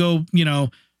die and go, you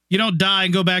don't die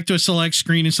and go back to a select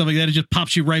screen and stuff like that. It just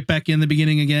pops you right back in the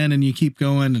beginning again, and you keep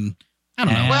going. And I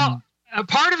don't know. Well, a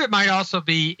part of it might also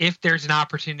be if there's an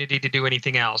opportunity to do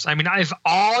anything else. I mean, if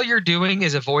all you're doing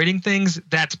is avoiding things,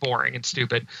 that's boring and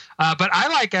stupid. But I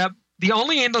like the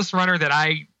only endless runner that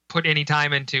I put any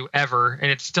time into ever, and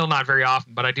it's still not very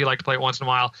often, but I do like to play it once in a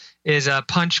while, is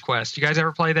Punch Quest. You guys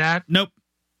ever play that? Nope.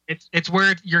 It's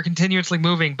where you're continuously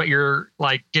moving, but you're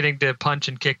like getting to punch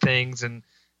and kick things, and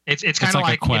it's kind of like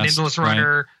a like an quest, endless right?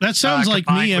 runner. That sounds like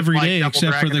combined me with, every like, day, Double except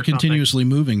for Dragon the or something. continuously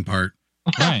moving part.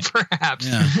 Right. Perhaps.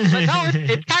 Yeah. But no,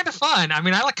 it's kind of fun. I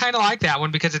mean, I kind of like that one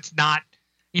because it's not,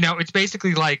 it's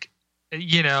basically like,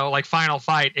 like Final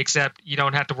Fight, except you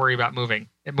don't have to worry about moving.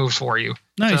 It moves for you.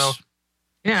 Nice. So,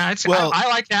 yeah, Well, I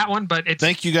like that one, but it's.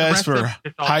 Thank you the guys rest of for it's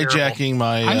just all terrible. hijacking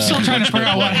my. I'm still trying to figure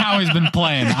out what Howie's been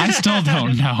playing. I still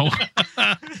don't know.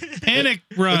 Panic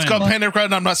Run. It's called Panic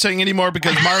Run. I'm not saying anymore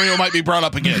because Mario might be brought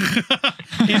up again.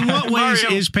 In what ways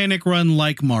Mario. is Panic Run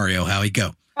like Mario? Howie,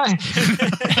 go.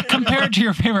 Compared to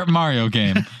your favorite Mario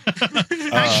game.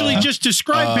 Actually, just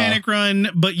describe Panic Run,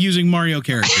 but using Mario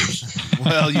characters.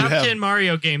 Well, you Top have. 10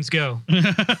 Mario games, go.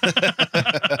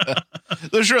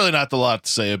 There's really not a lot to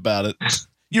say about it.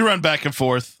 You run back and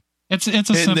forth, It's a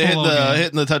simple little game.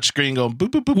 hitting the touch screen, going boop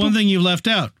boop boop. One boop. thing you left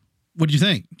out. What did you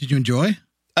think? Did you enjoy?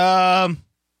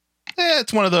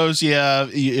 It's one of those. Yeah,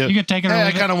 You could take it or I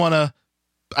leave it. kind of want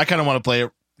to play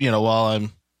it. While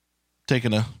I'm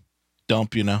taking a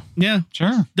dump. Yeah.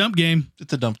 Sure. Dump game.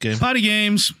 It's a dump game. Potty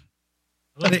games.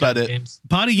 I like That's about those it. games.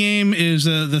 Potty game is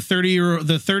the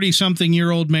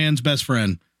 30-something-year-old man's best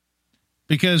friend,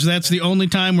 because that's the only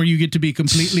time where you get to be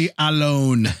completely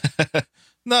alone.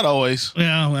 Not always.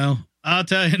 Yeah, well, I'll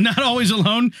tell you, not always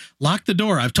alone. Lock the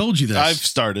door. I've told you this. I've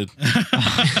started.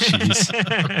 Jeez.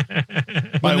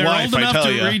 My When they're wife, old I enough tell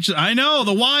to you. reach. I know,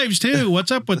 the wives too. What's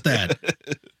up with that?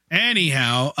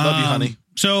 Anyhow, Love you, honey.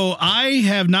 So I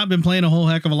have not been playing a whole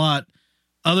heck of a lot,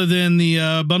 other than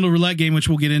the bundle roulette game, which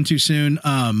we'll get into soon.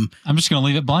 I'm just going to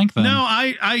leave it blank then. No,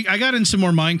 I got in some more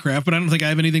Minecraft, but I don't think I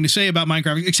have anything to say about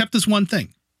Minecraft except this one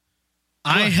thing.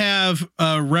 I have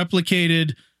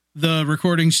replicated the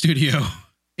recording studio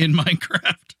in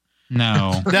Minecraft.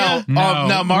 No. Now, No.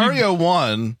 now Mario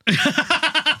won.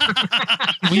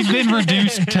 We've been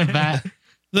reduced to that.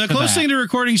 The closest thing to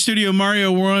recording studio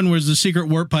Mario 1 was the secret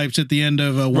warp pipes at the end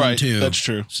of 1, Right, 2. that's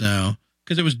true. So,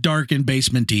 because it was dark and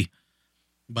basementy.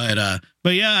 But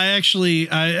yeah, I actually,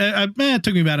 it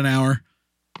took me about an hour.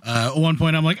 At one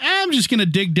point, I'm like, I'm just gonna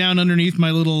dig down underneath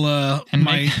my little And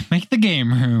make the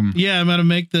game room. yeah, I'm gonna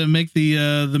make the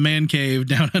man cave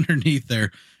down underneath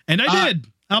there, and I did.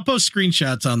 I'll post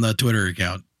screenshots on the Twitter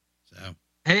account. So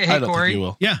Hey, I don't think Corey. you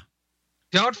will. yeah,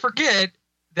 Don't forget,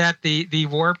 that the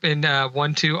warp in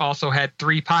 1-2 also had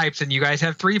 3 pipes, and you guys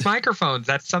have 3 microphones.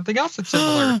 That's something else that's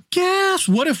similar. Gas.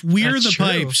 What if we're That's the true.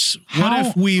 pipes? What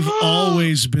if we've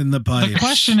always been the pipes? The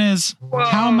question is,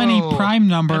 how many prime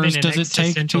numbers Having an does it take to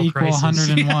existential equal crisis.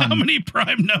 101? How many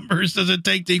prime numbers does it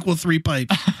take to equal 3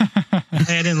 pipes? I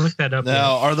didn't look that up.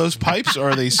 Now, are those pipes or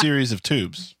are they series of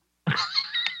tubes?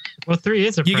 Well, 3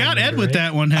 is a You prime got Ed number, with right?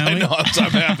 that one, Howie. I know.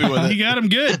 I'm happy with You it. got him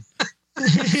good.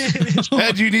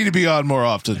 Ed, you need to be on more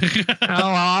often. Oh,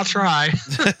 I'll try.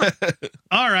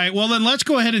 All right. Well, then let's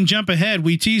go ahead and jump ahead.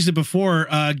 We teased it before.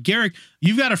 Garrick,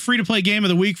 you've got a free-to-play game of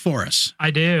the week for us.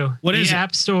 I do. What is it? The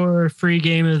App Store free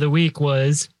game of the week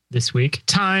was this week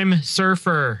Time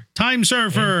Surfer. Time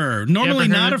Surfer. Normally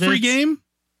ever not heard a of free this? game?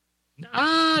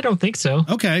 I don't think so.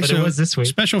 Okay. But so it was this week.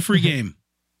 special free game.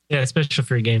 Yeah, special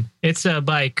free game. It's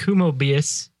by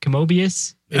Kumobius.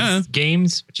 Uh-huh.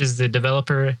 Games, which is the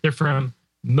developer. They're from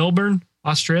Melbourne,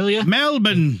 Australia.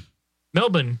 Melbourne.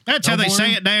 Melbourne. That's how they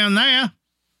say it down there.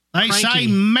 They say Cranky.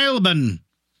 Melbourne.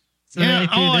 So Yeah,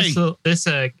 they threw this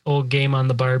old game on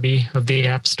the Barbie of the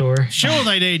App Store. Sure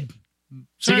they did.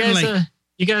 So Certainly.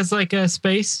 you guys like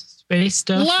space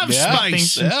stuff? Love Yeah. space.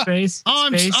 Things from Yeah. space.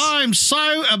 Space? I'm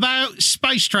so about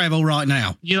space travel right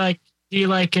now. Do you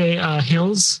like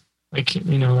hills? Like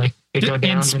like they go In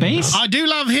down space? I do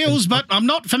love hills, but I'm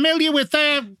not familiar with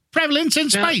their prevalence in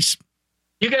Yeah. space.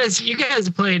 You guys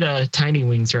played Tiny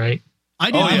Wings, right? I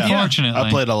do. Oh, yeah. Unfortunately. I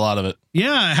played a lot of it.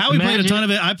 Yeah, Howie played a Imagine- ton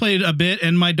of it. I played a bit,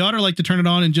 and my daughter liked to turn it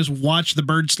on and just watch the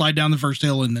bird slide down the first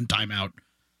hill and then time out.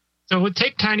 So we'll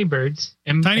take Tiny Birds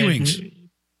and Tiny Wings.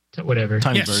 Whatever.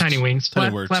 Tiny Yes. birds. Tiny Wings.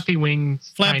 Tiny words. Flappy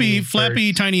wings. Flappy,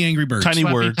 birds. tiny angry birds. Tiny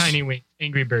Flappy, words. Tiny wing,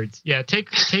 Angry Birds. Yeah, take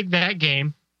that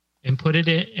game and put it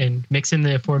in and mix in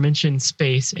the aforementioned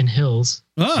space and hills,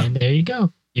 Oh. and there you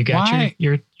go. You got Why?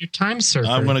 your Time Surfer.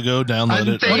 I'm going to go download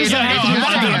it. What is Yeah, that?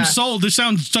 no, Yeah. I'm sold. This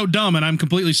sounds so dumb, and I'm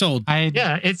completely sold.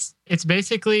 Yeah, it's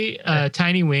basically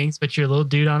Tiny Wings, but you're a little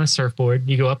dude on a surfboard.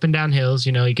 You go up and down hills.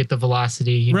 You get the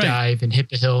velocity. You Right. dive and hit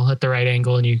the hill at the right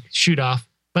angle, and you shoot off.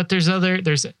 But there's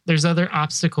other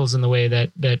obstacles in the way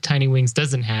that Tiny Wings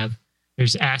doesn't have.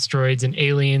 There's asteroids and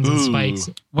aliens and Ooh. spikes.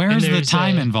 Where And is the there's,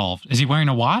 time involved? Is he wearing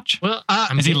a watch? Well,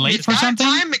 Is he late It's for got something? a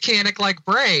time mechanic like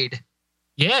Braid.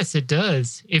 Yes, it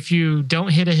does. If you don't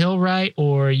hit a hill right,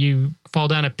 or you fall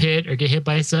down a pit or get hit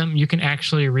by something, you can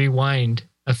actually rewind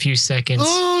a few seconds.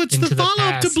 Oh, it's the into the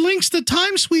follow-up to past. Blink's the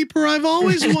Time Sweeper I've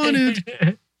always wanted.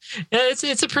 Yeah,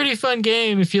 it's a pretty fun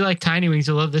game. If you like Tiny Wings,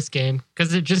 you'll love this game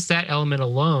because it's just that element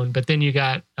alone. But then you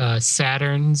got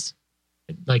Saturns,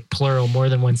 like plural, more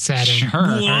than one Saturn.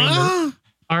 Sure. What?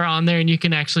 Are on there, and you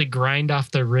can actually grind off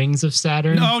the rings of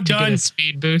Saturn No, to get done. a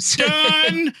speed boost.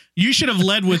 Done. You should have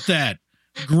led with that.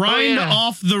 Grind Oh, yeah.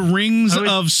 off the rings I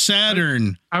was- of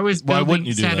Saturn. I was Why building wouldn't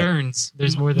you do that? Saturns.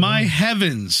 There's more than My one.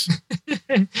 heavens.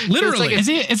 It's Literally. like Is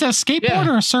it a skateboard Yeah.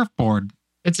 or a surfboard?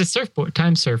 It's a surfboard,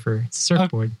 Time Surfer. It's a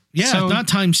surfboard. Yeah, So- it's not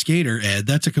Time Skater, Ed.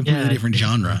 That's a completely Yeah. different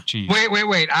genre. Jeez.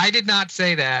 Wait. I did not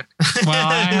say that. Well,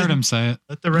 I heard him say it.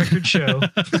 Let the record show.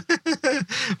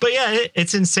 But yeah,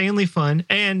 it's insanely fun.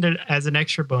 And as an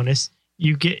extra bonus,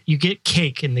 you get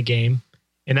cake in the game,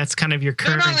 and that's kind of your No,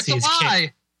 currency. it's a is cake.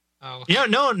 lie. Oh. Yeah,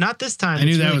 no, not this time. I knew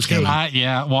It's that really was cake. coming.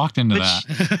 Yeah, walked into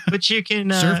Which- that. But you can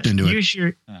Surfed into it. use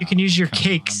your Oh, you can use your come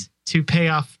cakes to pay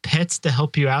off pets to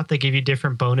help you out. They give you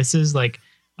different bonuses, like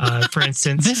for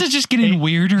instance, This is just getting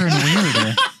weirder and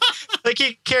weirder. like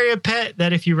you carry a pet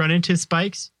that if you run into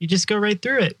spikes, you just go right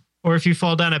through it. Or if you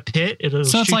fall down a pit, it'll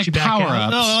So it's shoot like you back power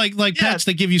out. up. Oh, like Yeah. pets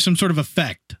that give you some sort of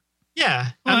effect.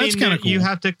 Yeah, Oh, that's kinda you cool.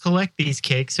 have to collect these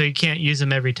cakes, so you can't use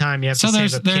them every time. You have So to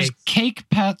there's save up there's cakes. cake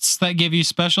pets that give you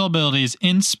special abilities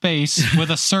in space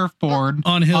with a surfboard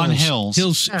On hills.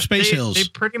 hills. Yeah, Space they, hills. They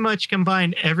pretty much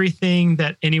combined everything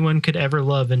that anyone could ever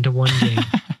love into one game.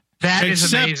 That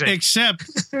is amazing. Except,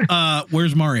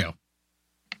 where's Mario?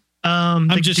 The I'm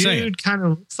just dude saying. kind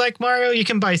of looks like Mario. You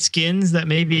can buy skins that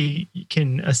maybe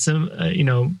can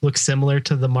look similar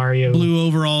to the Mario. Blue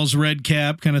overalls, red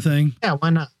cap kind of thing. Yeah,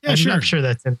 why not? Yeah, I'm sure. not sure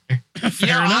that's in there. Fair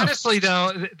Yeah, enough. honestly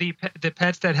though, the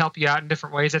pets that help you out in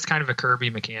different ways, that's kind of a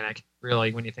Kirby mechanic,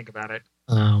 really, when you think about it.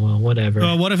 Oh well, whatever.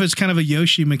 What if it's kind of a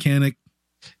Yoshi mechanic?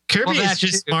 Kirby well, is that's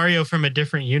just too. Mario from a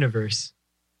different universe.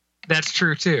 That's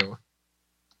true too.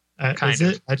 Kind Is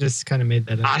of. it? I just kind of made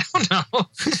that up. I don't know.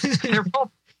 They're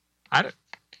both.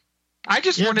 I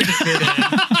just Yeah. wanted to fit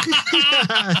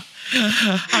in.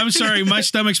 I'm sorry, my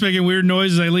stomach's making weird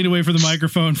noises. I leaned away from the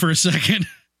microphone for a second,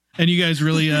 and you guys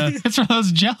really It's for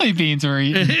those jelly beans we're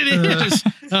eating. it is.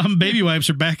 Baby wipes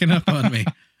are backing up on me.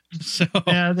 So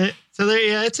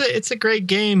it's a great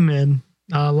game, and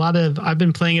I've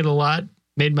been playing it a lot.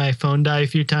 made my phone die a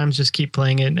few times. Just keep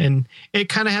playing it, and it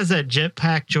kind of has that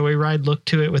Jetpack Joyride look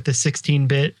to it with the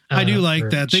 16-bit. I do like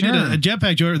that. They did a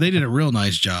Jetpack Joyride. They did a real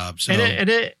nice job. So.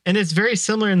 And it's very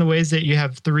similar in the ways that you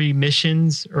have 3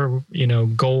 missions or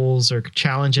goals or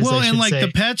challenges. Well, and like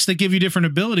the pets that give you different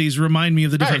abilities remind me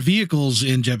of the different vehicles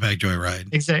in Jetpack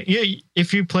Joyride. Exactly. Yeah,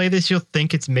 if you play this, you'll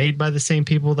think it's made by the same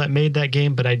people that made that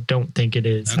game, but I don't think it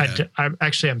is. Okay.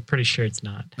 I'm pretty sure it's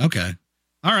not. Okay.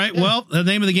 All right. Yeah. Well, the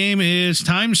name of the game is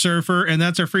Time Surfer, and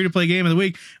that's our free-to-play game of the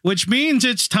week, which means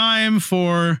it's time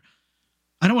for,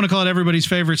 I don't want to call it everybody's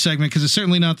favorite segment because it's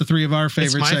certainly not the 3 of our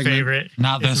favorite segment. Favorite.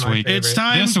 Not this week. It's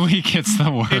time. This week, it's the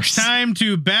worst. It's time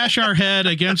to bash our head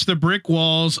against the brick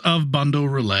walls of Bundle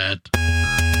Roulette.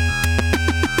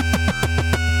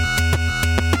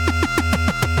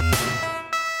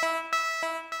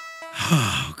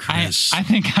 Oh, Chris. I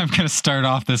think I'm going to start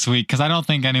off this week because I don't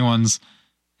think anyone's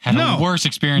had a worse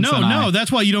experience than I. No,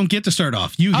 that's why you don't get to start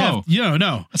off.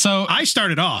 No. So I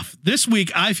started off. This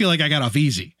week, I feel like I got off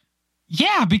easy.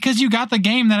 Yeah, because you got the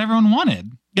game that everyone wanted.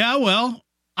 Yeah, well,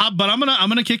 but I'm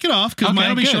gonna kick it off because mine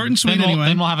will be short and sweet anyway.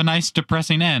 Then we'll have a nice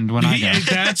depressing end when I go.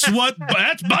 That's Bundle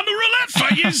Roulette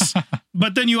for you.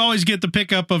 But then you always get the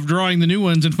pickup of drawing the new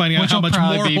ones and finding out how much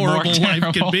more horrible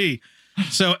life can be.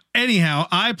 So anyhow,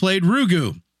 I played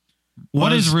Rugu.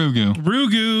 What is Rugu?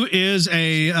 Rugu is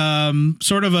a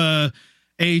sort of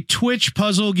a Twitch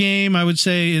puzzle game, I would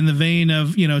say, in the vein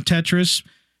of Tetris.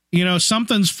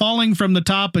 Something's falling from the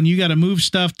top, and you got to move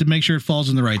stuff to make sure it falls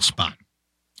in the right spot.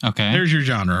 Okay, there's your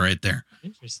genre right there.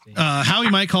 Interesting. Howie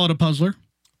might call it a puzzler.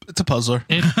 It's a puzzler.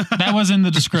 That was in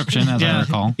the description, as I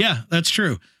recall. Yeah, that's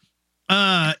true.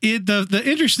 The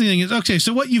interesting thing is, okay,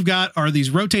 so what you've got are these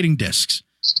rotating discs.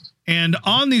 And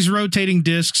on these rotating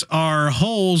discs are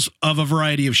holes of a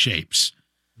variety of shapes.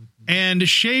 And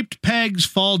shaped pegs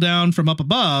fall down from up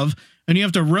above, and you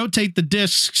have to rotate the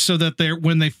discs so that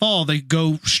when they fall, they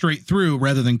go straight through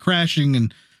rather than crashing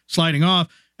and sliding off,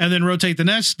 and then rotate the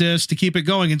next disc to keep it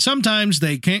going. And sometimes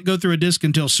they can't go through a disc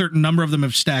until a certain number of them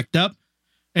have stacked up.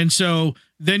 And so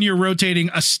then you're rotating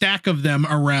a stack of them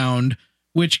around,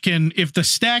 which can, if the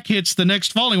stack hits, the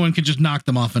next falling one can just knock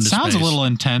them off into space. Sounds a little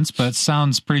intense, but it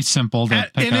sounds pretty simple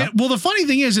to pick up. Well, the funny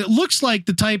thing is, it looks like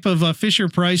the type of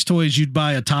Fisher-Price toys you'd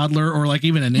buy a toddler or like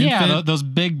even an infant. Yeah, those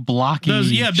big blocky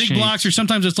big shapes. blocks, or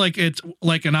sometimes it's like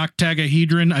an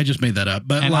octagahedron. I just made that up.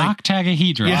 But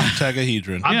octagahedron. Yeah.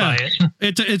 Octagahedron. I'll buy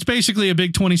it. It's basically a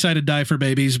big 20-sided die for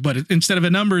babies, but instead of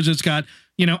numbers, it's got,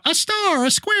 a star, a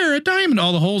square, a diamond,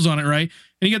 all the holes on it, right?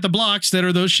 And you get the blocks that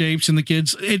are those shapes, and the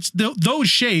kids, it's those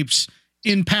shapes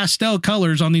in pastel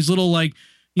colors on these little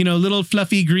little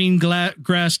fluffy green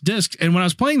grass discs. And when I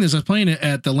was playing this, I was playing it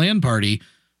at the LAN party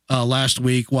last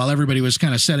week while everybody was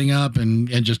kind of setting up and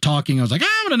just talking. I was like,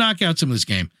 I'm going to knock out some of this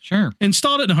game. Sure.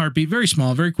 Installed it in a heartbeat. Very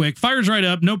small, very quick. Fires right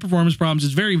up. No performance problems.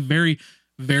 It's very, very,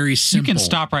 very simple. You can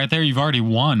stop right there. You've already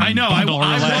won. I know. I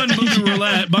won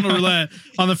Bundle Roulette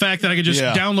on the fact that I could just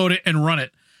download it and run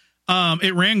it.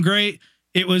 It ran great.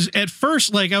 It was at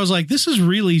first I was like, this is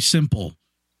really simple.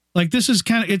 Like, this is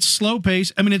it's slow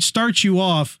pace. I mean, it starts you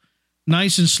off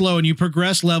nice and slow and you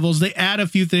progress levels. They add a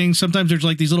few things. Sometimes there's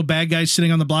these little bad guys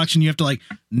sitting on the blocks and you have to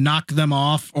knock them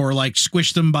off or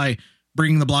squish them by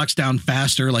bringing the blocks down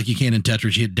faster. Like you can in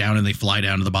Tetris, you hit down and they fly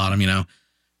down to the bottom,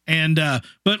 And,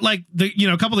 but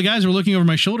a couple of the guys were looking over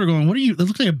my shoulder going, it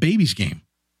looks like a baby's game.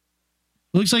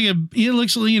 It looks like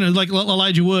like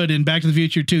Elijah Wood in Back to the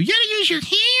Future 2. You gotta use your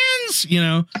hands,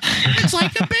 It's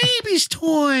like a baby's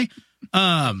toy.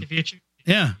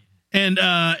 Yeah. And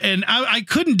I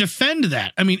couldn't defend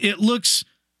that. I mean, it looks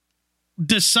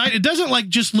decided. It doesn't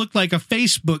just look like a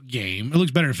Facebook game. It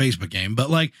looks better than a Facebook game, but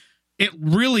it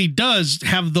really does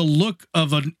have the look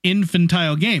of an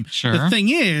infantile game. Sure. The thing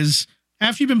is,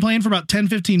 after you've been playing for about 10,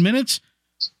 15 minutes,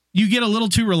 you get a little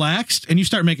too relaxed and you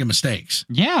start making mistakes.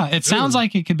 Yeah, it sounds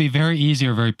like it could be very easy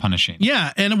or very punishing.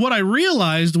 Yeah, and what I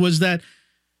realized was that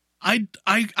I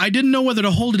didn't know whether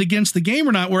to hold it against the game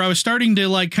or not, where I was starting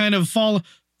to kind of fall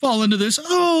into this,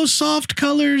 soft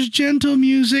colors, gentle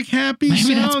music, happy sounds.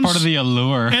 Maybe that's part of the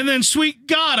allure. And then, sweet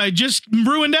God, I just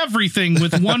ruined everything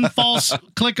with one false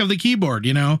click of the keyboard,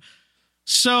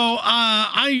 So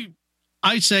I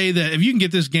say that if you can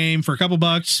get this game for a couple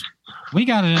bucks. We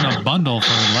got it in a bundle for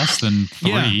less than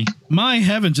 $3. Yeah. My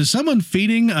heavens, is someone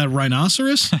feeding a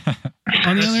rhinoceros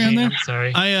on the other end there? I'm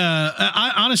sorry.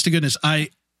 I honest to goodness,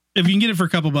 if you can get it for a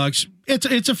couple bucks,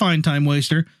 it's a fine time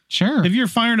waster. Sure. If you're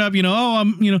fired up, I don't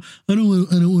want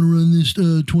to run this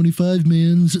 25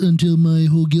 mans until my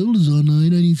whole guild is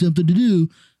online. I need something to do.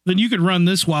 Then you could run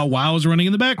this while WoW is running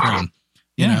in the background.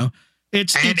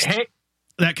 It's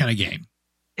that kind of game.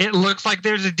 it looks like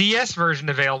there's a DS version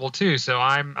available too. So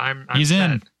I'm He's set.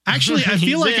 in. Actually, I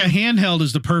feel like in. a handheld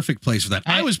is the perfect place for that.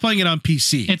 I was playing it on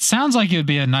PC. It sounds like it would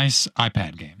be a nice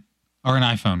iPad game or an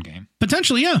iPhone game.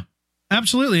 Potentially, yeah.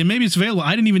 Absolutely. And maybe it's available.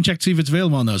 I didn't even check to see if it's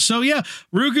available on those. So yeah,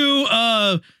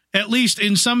 Rugu, at least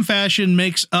in some fashion,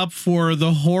 makes up for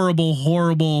the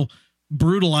horrible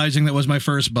brutalizing that was my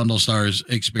first Bundle Stars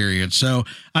experience. So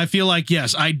I feel like,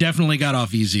 yes, I definitely got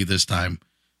off easy this time.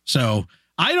 So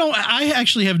I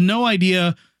actually have no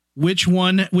idea which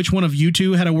one of you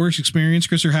two had a worse experience,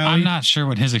 Chris or Howie. I'm not sure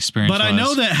what his experience was. But I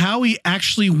know that Howie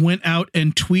actually went out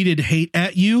and tweeted hate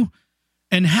at you.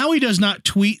 And Howie does not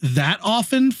tweet that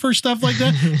often for stuff like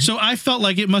that. So I felt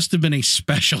like it must have been a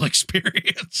special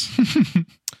experience.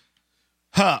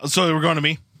 So we're going to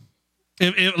me.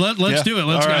 Let's do it.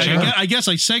 Let's All go. right, sure. I guess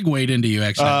I segued into you,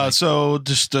 actually. So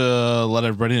just to let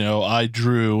everybody know, I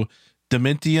drew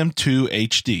Dementium 2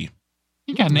 HD.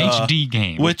 You got an HD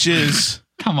game. Which is...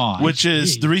 Come on. Which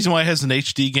is the reason why it has an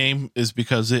HD game is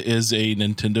because it is a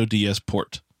Nintendo DS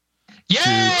port to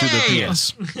the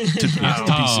PS. To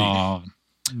PC. Oh,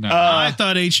 no. I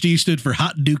thought HD stood for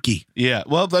Hot Dookie. Yeah,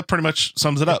 well, that pretty much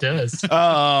sums it up. It does.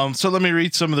 So let me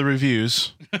read some of the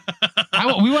reviews.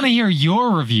 We want to hear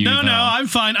your review. No, I'm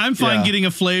fine. I'm fine Yeah. getting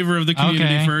a flavor of the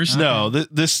community first. No,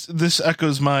 this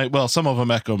echoes my, well, some of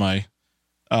them echo my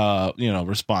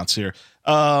response here.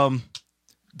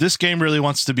 This game really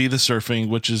wants to be the surfing,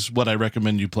 which is what I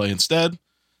recommend you play instead.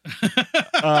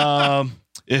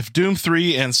 If Doom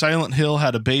 3 and Silent Hill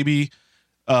had a baby,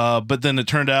 but then it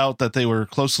turned out that they were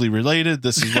closely related,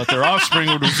 this is what their offspring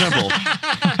would resemble.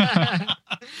 I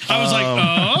was like,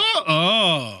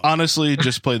 oh. Honestly,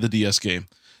 just play the DS game.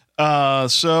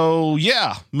 So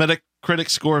yeah, Metacritic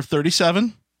score of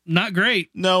 37. Not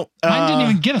great. No, Mine didn't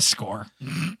even get a score.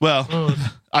 Well,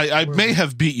 I may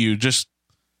have beat you just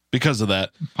because of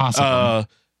that. Possibly.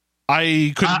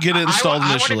 I couldn't get it installed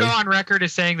initially. I want to go on record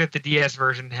as saying that the DS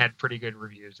version had pretty good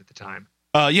reviews at the time.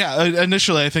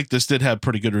 Initially, I think this did have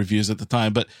pretty good reviews at the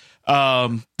time, but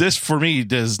this for me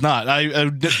does not.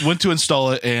 I went to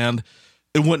install it and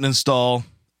it wouldn't install,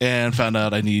 and found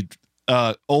out I need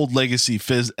old legacy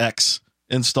PhysX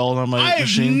installed on my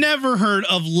machine. I've never heard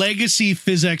of legacy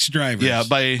PhysX drivers. Yeah,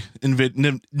 by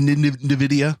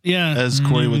NVIDIA. Yeah, as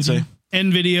Corey would say.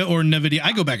 NVIDIA or NVIDIA.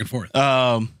 I go back and forth.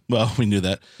 Well, we knew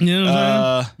that. You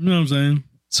know what I'm saying?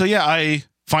 So yeah, I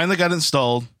finally got it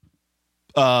installed,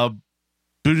 booted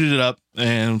it up,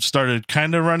 and started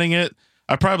kind of running it.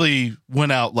 I probably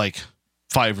went out like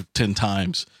 5 or 10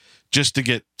 times just to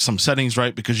get some settings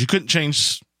right, because you couldn't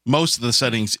change most of the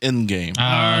settings in game. Oh,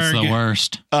 that's the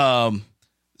worst.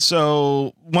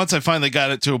 So once I finally got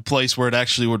it to a place where it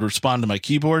actually would respond to my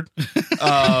keyboard,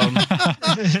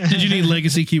 did you need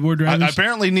legacy keyboard drivers? I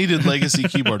apparently needed legacy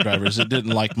keyboard drivers. It didn't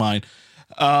like mine.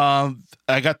 I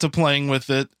got to playing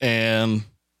with it, and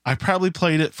I probably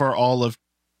played it for all of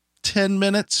 10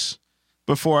 minutes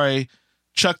before I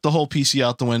chucked the whole PC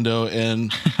out the window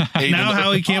and now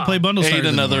how he can't play Bundle Stars ate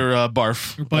another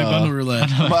barf. Or play Bundle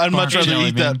Roulette. I'd much rather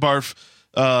eat that barf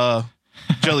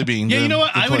jelly bean. Yeah, you know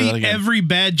what? I would eat every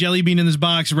bad jelly bean in this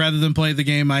box rather than play the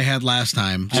game I had last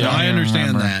time. So I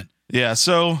understand that. Yeah.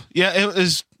 So yeah, it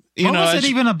was. What was it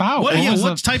even about?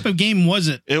 What type of game was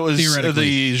it? It was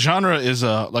the genre is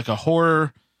like a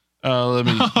horror. Oh,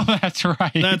 that's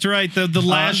right. That's right. The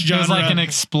last genre. It was like an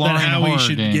exploring horror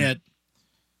should game. Get.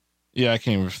 Yeah, I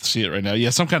can't even see it right now.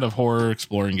 Yeah, some kind of horror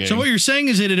exploring game. So what you're saying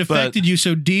is that it affected you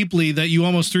so deeply that you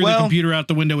almost threw the computer out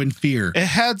the window in fear. It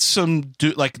had some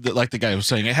like the guy was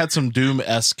saying. It had some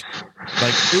Doom-esque,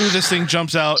 like, ooh, this thing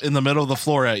jumps out in the middle of the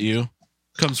floor at you,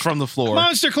 comes from the floor,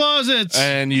 monster closets,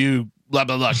 and you blah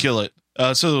blah blah kill it.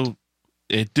 So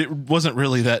it wasn't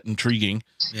really that intriguing.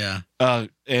 Yeah, and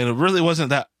it really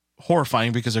wasn't that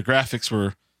horrifying because the graphics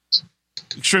were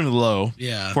extremely low.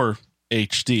 Yeah, for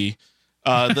HD.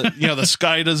 The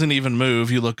sky doesn't even move.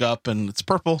 You look up and it's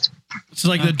purple. It's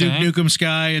like the Duke Nukem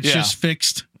sky. It's just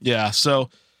fixed. Yeah.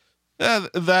 So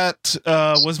that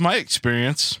was my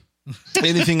experience.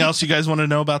 Anything else you guys want to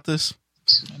know about this?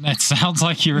 That sounds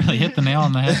like you really hit the nail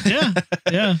on the head.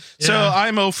 Yeah. So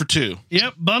I'm 0 for 2.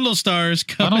 Yep. Bundle Stars.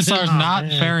 Bundle Stars not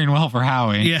faring well for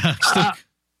Howie. Yeah.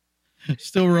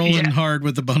 Still rolling hard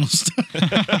with the Bundle Stars.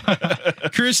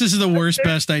 Chris, this is the worst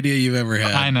best idea you've ever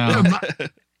had. I know.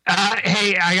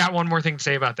 Hey, I got one more thing to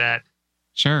say about that.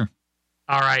 Sure.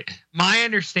 All right. My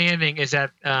understanding is that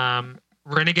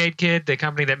Renegade Kid, the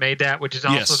company that made that, which is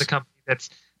also the company that's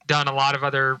done a lot of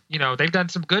other, they've done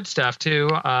some good stuff too.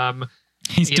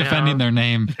 He's defending their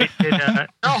name.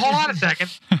 Hold on a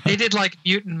second. They did like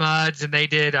Mutant Muds, and they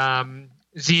did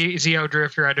Zeo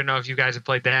Drifter. I don't know if you guys have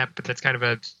played that, but that's kind of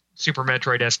a Super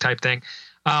Metroid-esque type thing.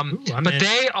 But in.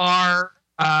 they are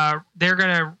they're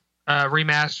gonna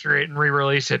remaster it and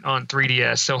re-release it on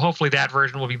 3DS. So hopefully that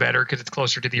version will be better because it's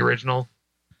closer to the original.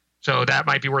 So that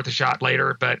might be worth a shot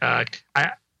later. But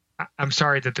I'm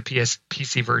sorry that the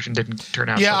PC version didn't turn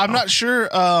out. Yeah, so I'm well. not sure.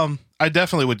 I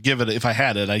definitely would give it, if I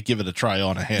had it, I'd give it a try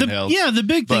on a handheld. The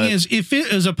big thing is if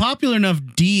it is a popular enough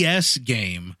DS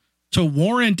game to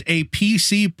warrant a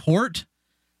PC port,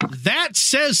 that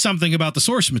says something about the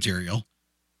source material.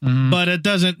 But it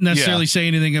doesn't necessarily say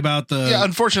anything about the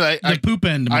unfortunately, the poop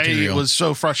end material. I was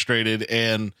so frustrated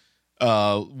and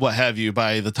what have you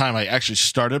by the time I actually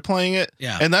started playing it.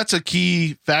 Yeah. And that's a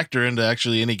key factor into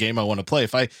actually any game I want to play.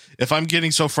 If I'm getting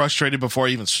so frustrated before I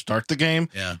even start the game,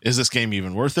 is this game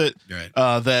even worth it? Right.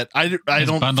 That I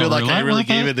don't feel like I really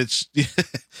gave it its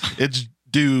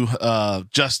due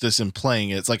justice in playing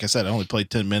it. It's like I said, I only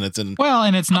played 10 minutes and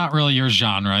it's not really your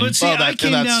genre. But see, I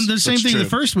came down to the same thing the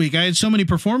first week. I had so many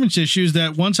performance issues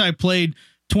that once I played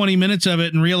 20 minutes of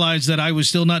it and realized that I was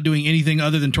still not doing anything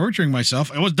other than torturing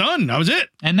myself, I was done. That was it.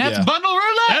 And that's Bundle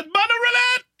Roulette. That's Bundle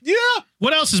Roulette. Yeah.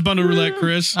 What else is Bundle Roulette,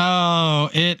 Chris? Oh,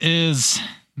 it is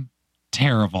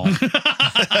terrible.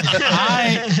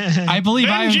 I believe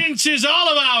vengeance is all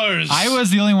of ours. I was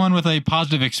the only one with a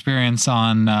positive experience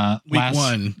on week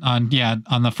one. On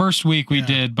the first week we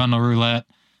did Bundle Roulette.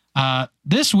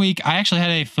 This week I actually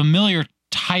had a familiar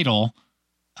title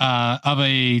of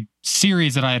a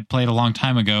series that I had played a long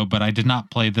time ago, but I did not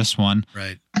play this one.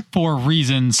 Right. For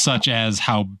reasons such as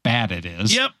how bad it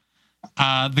is. Yep.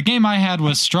 The game I had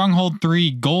was Stronghold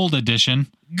 3 Gold Edition.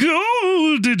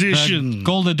 Gold Edition. The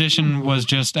Gold Edition was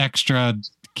just extra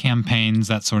campaigns,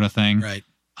 that sort of thing. Right.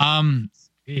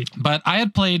 But I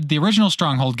had played the original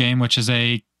Stronghold game, which is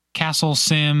a castle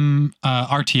sim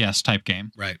RTS type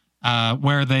game. Right.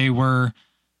 Where they were,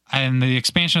 and the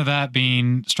expansion of that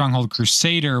being Stronghold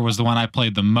Crusader was the one I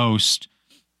played the most.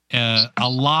 A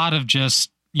lot of just,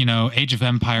 Age of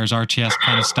Empires RTS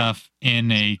kind of stuff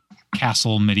in a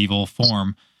castle medieval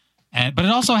form. But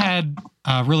it also had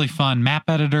really fun map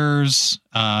editors,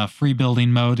 free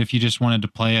building mode if you just wanted to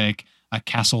play a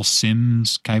castle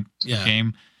sims type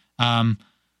game.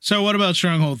 So what about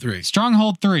Stronghold 3?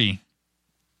 Stronghold 3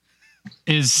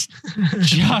 is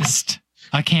just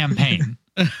a campaign.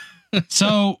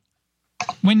 So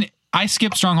when I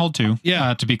skipped Stronghold 2,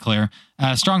 to be clear,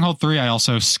 Stronghold 3 I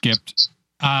also skipped.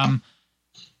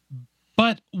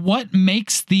 But what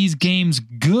makes these games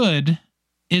good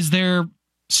is their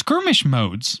skirmish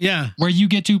modes. Yeah. Where you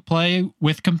get to play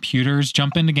with computers,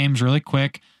 jump into games really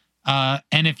quick.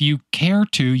 And if you care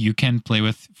to, you can play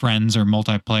with friends or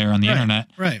multiplayer on the internet.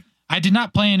 Right. I did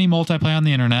not play any multiplayer on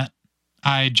the internet.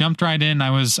 I jumped right in. I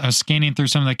was scanning through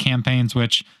some of the campaigns,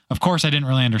 which of course I didn't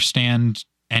really understand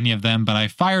any of them, but I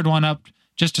fired one up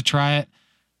just to try it.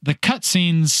 The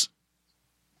cutscenes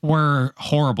were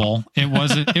horrible. It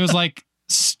was like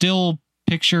still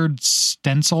pictured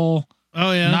stencil.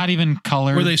 Oh yeah. Not even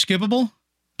colored. Were they skippable?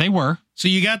 They were. So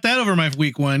you got that over my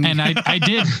week one. And I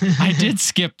did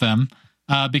skip them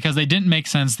because they didn't make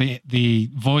sense. The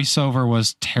voiceover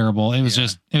was terrible. It was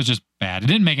just bad. It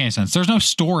didn't make any sense. There's no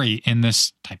story in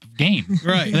this type of game.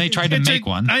 Right. They tried to make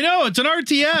one. I know, it's an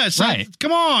RTS. Right.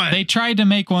 Come on. They tried to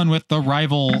make one with the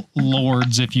rival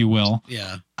lords, if you will.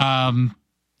 Yeah.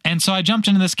 And so I jumped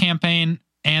into this campaign,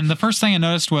 and the first thing I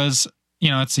noticed was,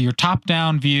 it's your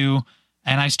top-down view,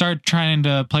 and I started trying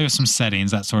to play with some settings,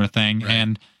 that sort of thing. Right.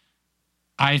 And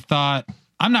I thought,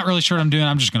 I'm not really sure what I'm doing.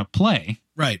 I'm just going to play.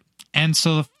 Right. And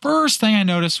so the first thing I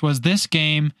noticed was this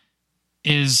game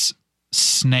is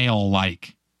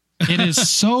snail-like. It is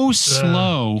so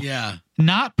slow. Yeah.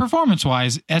 Not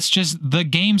performance-wise. It's just the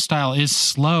game style is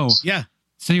slow. Yeah.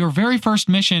 So your very first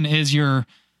mission is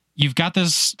you've got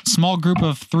this small group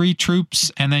of 3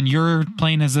 troops, and then you're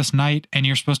playing as this knight, and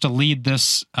you're supposed to lead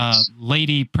this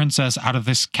lady princess out of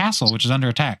this castle, which is under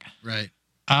attack. Right.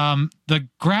 The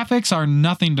graphics are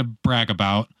nothing to brag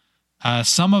about.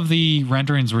 Some of the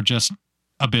renderings were just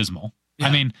abysmal. Yeah.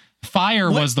 I mean,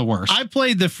 fire was the worst. I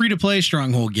played the free-to-play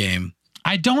Stronghold game.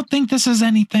 I don't think this is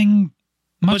anything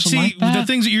much like that. The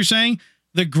things that you're saying,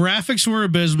 the graphics were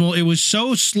abysmal. It was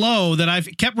so slow that I've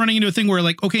kept running into a thing where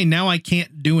okay, now I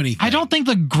can't do anything. I don't think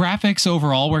the graphics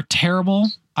overall were terrible.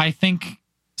 I think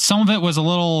some of it was a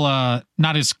little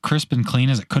not as crisp and clean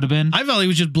as it could have been. I felt it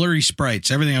was just blurry sprites.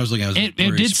 Everything I was looking at was it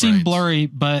did seem blurry,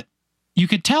 but you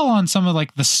could tell on some of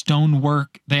the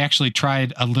stonework, they actually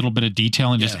tried a little bit of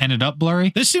detail and just ended up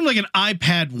blurry. This seemed like an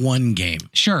iPad 1 game.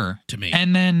 Sure. To me.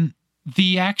 And then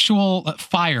the actual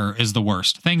fire is the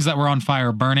worst. Things that were on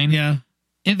fire burning. Yeah.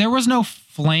 There was no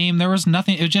flame. There was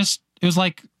nothing. It was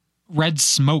like red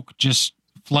smoke just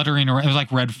fluttering around. It was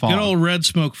like red fog. Good old red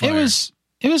smoke fire.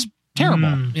 It was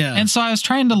terrible. Yeah. And so I was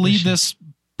trying to lead this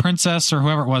princess or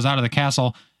whoever it was out of the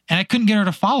castle, and I couldn't get her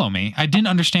to follow me. I didn't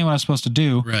understand what I was supposed to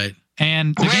do. Right.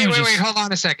 And the game was wait, hold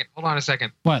on a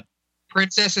second. What?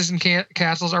 Princesses and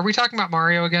castles. Are we talking about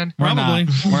Mario again? Probably.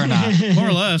 We're not. More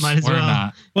or less. Might as We're well.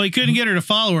 not. Well, he couldn't get her to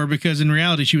follow her because in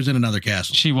reality she was in another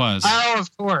castle. She was. Oh,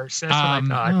 of course. That's what I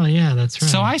thought. Oh yeah, that's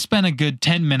right. So I spent a good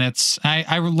 10 minutes.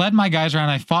 I led my guys around.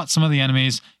 I fought some of the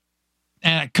enemies,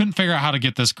 and I couldn't figure out how to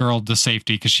get this girl to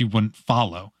safety because she wouldn't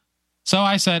follow. So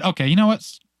I said, okay, you know what?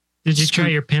 Did you try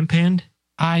your pimp hand?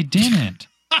 I didn't.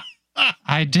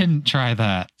 I didn't try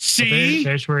that. See?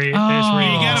 There's where you. You Oh.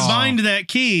 got to bind that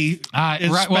key. It's Right,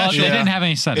 well, they special. didn't have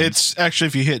any settings. It's actually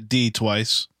if you hit D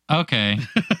twice. Okay.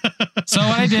 So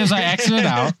what I did is I exited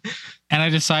out, and I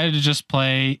decided to just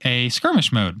play a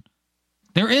skirmish mode.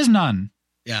 There is none.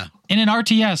 Yeah. In an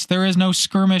RTS, there is no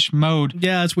skirmish mode.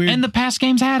 Yeah, it's weird. And the past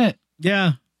games had it.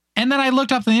 yeah. And then I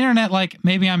looked up the internet like,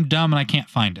 maybe I'm dumb and I can't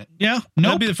find it. Yeah. Nope.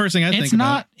 That'd be the first thing I think It's about.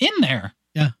 not in there.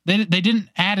 Yeah. They didn't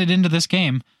add it into this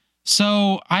game.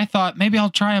 So I thought maybe I'll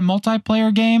try a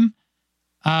multiplayer game.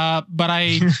 But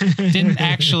I didn't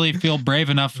actually feel brave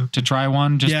enough to try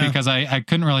one just Yeah. because I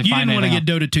couldn't really You find didn't want to anything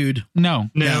get Dota2'd. No.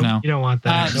 No, you don't want that.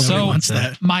 Uh, Nobody so- wants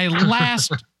that. My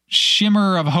last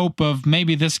shimmer of hope of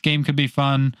maybe this game could be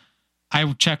fun,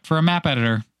 I checked for a map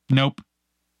editor. Nope.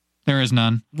 There is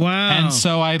none. Wow. And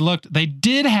so I looked. They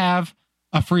did have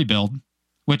a free build,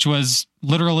 which was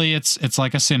literally it's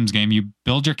like a Sims game. You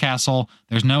build your castle.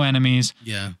 There's no enemies,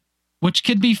 yeah. which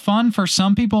could be fun for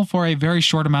some people for a very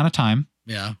short amount of time.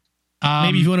 Yeah.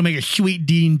 Maybe if you want to make a sweet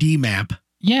D&D map.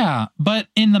 Yeah, but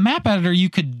in the map editor, you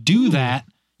could do that.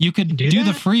 You could do do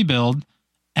the that? free build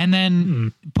and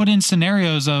then put in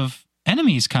scenarios of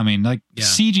enemies coming, like Yeah.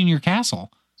 sieging your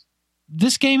castle.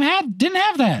 This game didn't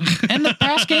have that, and the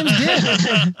past games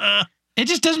did. It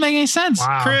just doesn't make any sense.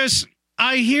 Wow. Chris,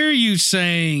 I hear you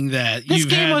saying that This you've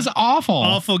game had was awful.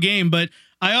 awful game, but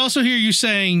I also hear you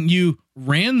saying you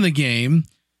ran the game.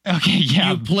 Okay,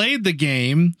 yeah. You played the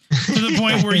game to the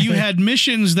point where you had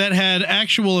missions that had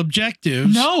actual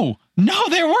objectives. No,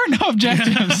 there were no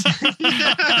objectives.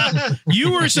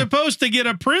 You were supposed to get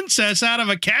a princess out of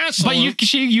a castle. But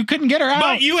you couldn't get her out.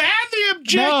 But you had the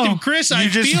objective, No. Chris. You I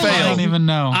just feel I failed. don't like even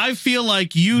know. I feel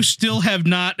like you still have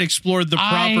not explored the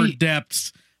proper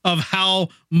depths of how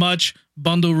much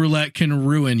bundle roulette can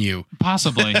ruin you.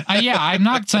 Possibly. Yeah, I'm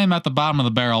not saying I'm at the bottom of the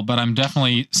barrel, but I'm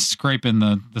definitely scraping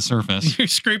the surface. You're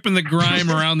scraping the grime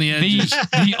around the The edges.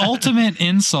 the ultimate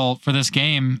insult for this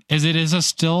game is it is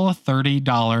still a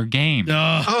 $30 game,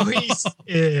 Ugh. Oh,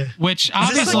 yeah. which Is this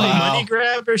obviously like a Wow. money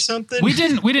grab or something? we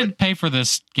didn't pay for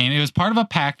this game. It was part of a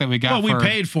pack that we got. Well, we for,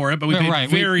 paid for it, but we paid right.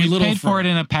 very we little paid for it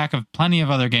in a pack of plenty of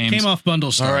other games. Came off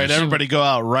bundle stars. All right, everybody go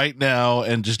out right now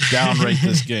and just downrate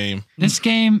this game. This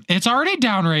game, it's already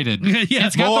downrated. Yeah,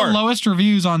 It's got more. the lowest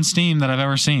reviews on Steam that I've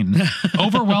ever seen.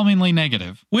 Overwhelmingly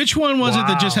negative. Which one was it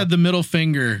that just Wow. had the middle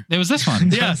finger? It was this one.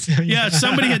 Yeah, yeah.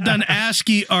 Somebody had done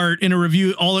ASCII art in a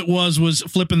review. All it was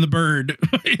flipping the bird.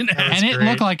 In ASCII. And it great.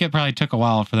 looked like it probably took a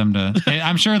while for them to.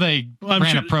 I'm sure they Well, I'm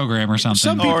ran sure- a program or something.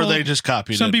 Some people- Or they just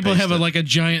copied it. Some and people have pasted it. like a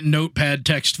giant notepad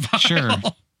text file. Sure.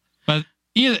 But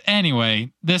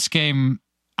anyway, this game,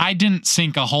 I didn't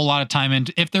sink a whole lot of time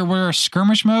into. If there were a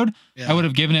skirmish mode, Yeah. I would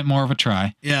have given it more of a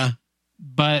try. Yeah.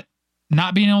 But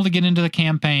not being able to get into the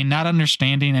campaign, not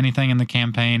understanding anything in the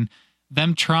campaign,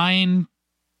 them trying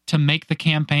to make the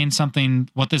campaign something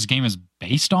what this game is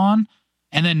based on,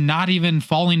 and then not even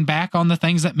falling back on the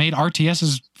things that made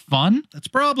RTSs fun, That's a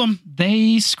problem.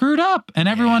 they screwed up, and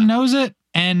everyone knows it.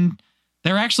 And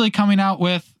they're actually coming out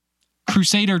with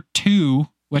Crusader 2,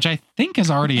 which I think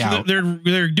is already So out.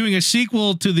 they're doing a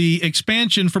sequel to the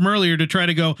expansion from earlier to try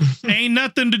to go, ain't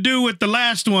nothing to do with the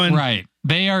last one. Right.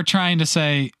 They are trying to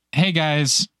say, hey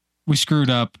guys, we screwed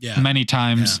up many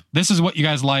times. Yeah. This is what you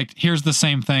guys liked. Here's the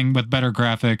same thing with better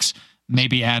graphics.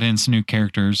 Maybe add in some new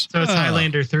characters. So it's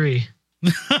Highlander 3.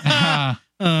 Ah,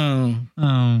 Oh,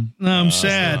 oh. I'm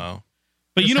sad. So,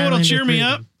 But you know what'll Highlander cheer me 3.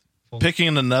 up?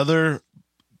 picking another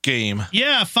game.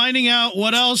 Yeah, finding out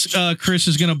what else Chris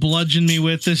is going to bludgeon me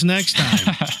with this next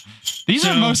time. These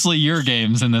are So- mostly your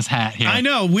games in this hat here. I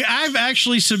know. I've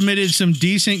actually submitted some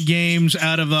decent games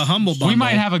out of a Humble Bundle. We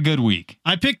might have a good week.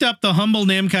 I picked up the Humble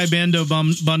Namkai Bando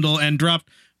bundle and dropped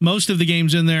most of the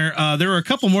games in there. There were a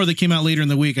couple more that came out later in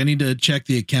the week. I need to check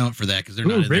the account for that because they're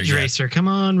not Ooh, in there Ridge yet. Racer. Come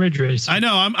on, Ridge Racer. I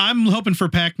know. I'm hoping for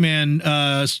Pac-Man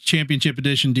Championship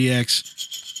Edition DX,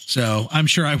 so I'm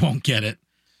sure I won't get it.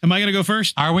 Am I going to go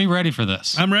first? Are we ready for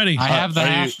this? I'm ready. I have the Are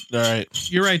hat. you- all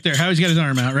right. You're right there. Howie's got his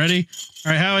arm out. Ready?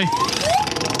 All right, Howie.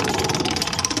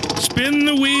 Spin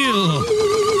the wheel.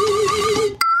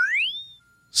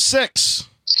 6.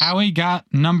 Howie got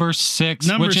number 6,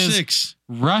 Number which 6. is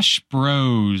Rush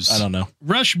Bros. I don't know.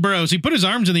 Rush Bros. He put his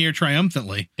arms in the air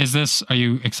triumphantly. Are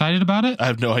you excited about it? I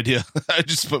have no idea. I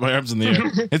just put my arms in the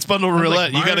air. It's Bundle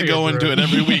Roulette. like You got to go Mario into it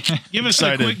every week. Give us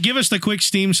Excited. the quick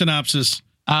Steam synopsis.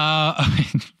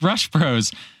 Rush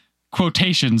Bros.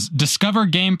 Quotations. Discover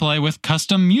gameplay with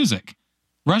custom music.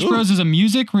 Rush Bros is a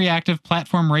music reactive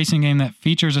platform racing game that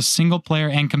features a single player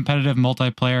and competitive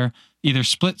multiplayer, either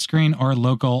split screen or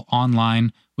local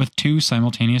online with 2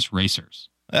 simultaneous racers.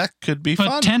 That could be fun.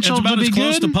 Potential It's about to as be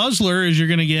close good. to Puzzler as you're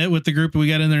going to get with the group we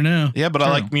got in there now. Yeah, but I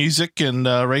True. like music, and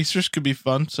racers could be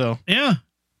fun. So Yeah.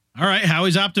 All right.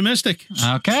 Howie's optimistic.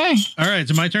 Okay. All right. Is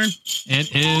it my turn?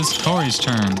 It is Corey's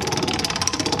turn.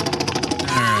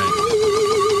 All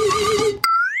right.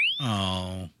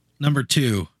 Oh, number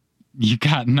 2. You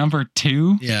got number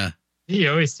 2. Yeah. He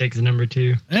always takes number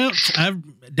 2. Well,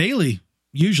 daily,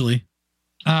 usually.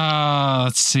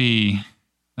 Let's see.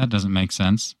 That doesn't make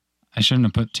sense. I shouldn't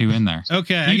have put 2 in there.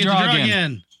 Okay. I You get to draw draw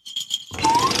again.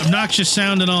 Obnoxious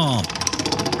sound and all.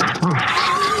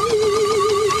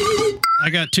 I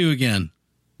got 2 again.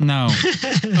 No.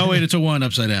 Oh, wait. It's a 1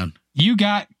 upside down. You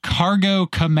got Cargo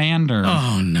Commander.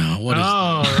 Oh, no. What is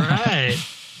All right.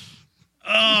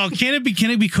 Oh, can it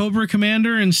be Cobra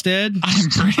Commander instead? I'm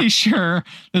pretty sure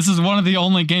this is one of the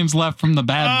only games left from the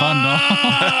bad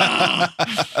bundle.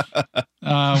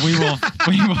 We will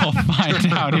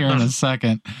find out here in a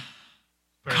second.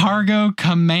 Cargo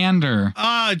Commander.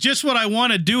 Just what I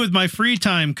want to do with my free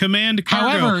time. Command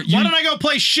cargo. However, Why don't I go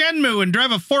play Shenmue and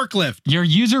drive a forklift? Your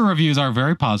user reviews are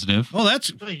very positive. Oh,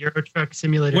 that's Euro Truck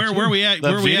Simulator. where we at?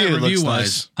 that Where we at video looks review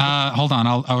wise? nice. Hold on,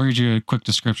 I'll read you a quick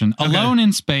description. Okay. Alone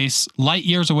in space, light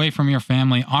years away from your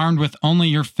family, armed with only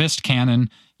your fist cannon,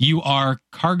 you are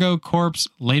Cargo Corp's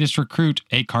latest recruit,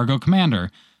 a cargo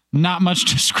commander. Not much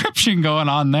description going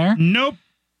on there. Nope.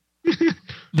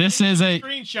 This is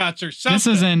Screenshots or something. This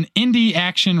is an indie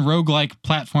action roguelike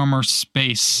platformer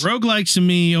space. Roguelikes and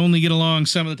me only get along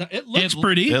some of the time. It looks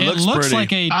pretty. It It looks looks pretty.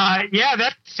 like a Yeah,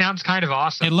 that sounds kind of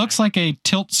awesome. it looks like a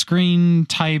tilt screen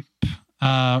type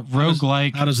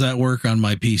roguelike. How does that work on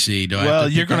my PC? Do I Well,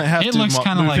 have to you're pick going to up, have It to looks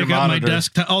kinda move like- your pick up my monitor.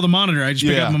 desktop? Oh, the monitor. I just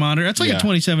pick Yeah. up my monitor. It's like Yeah. a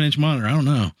 27-inch monitor. I don't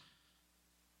know.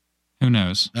 Who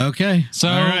knows? Okay. So,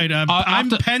 all right. I'm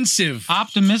opti- pensive.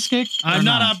 Optimistic? I'm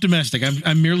not optimistic.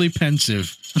 I'm merely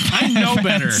pensive. I know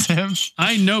better. Offensive.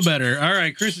 I know better. All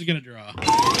right. Chris is going to draw.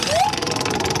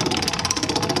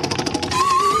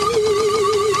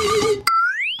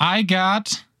 I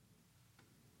got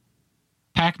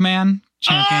Pac-Man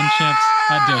Championships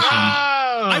Edition.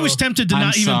 I was tempted to I'm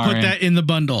not even sorry. put that in the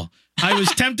bundle. I was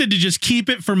tempted to just keep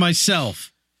it for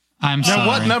myself. I'm Now, sorry.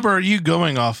 what number are you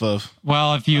going off of?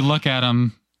 Well, if you look at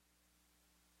them,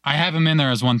 I have them in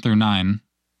there as 1 through 9,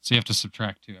 so you have to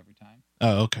subtract 2 every time.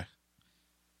 Oh, okay.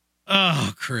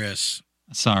 Oh, Chris.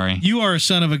 Sorry. You are a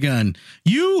son of a gun.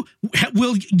 You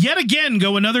will yet again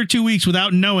go another 2 weeks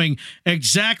without knowing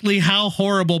exactly how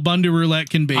horrible Bundle Roulette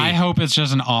can be. I hope it's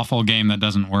just an awful game that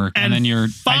doesn't work, and then I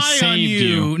fie on saved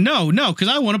you. No, because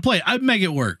I want to play it. I'd make it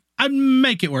work.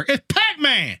 It's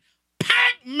Pac-Man.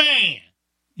 Pac-Man.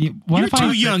 What You're if I,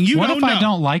 too young. You what don't if I know.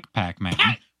 don't like Pac-Man?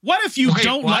 What if you Wait,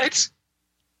 don't what? like?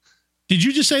 Did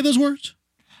you just say those words?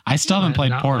 I still haven't played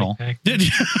Not Portal. like Did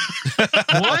you?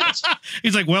 What?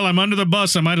 He's like, well, I'm under the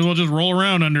bus. I might as well just roll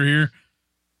around under here.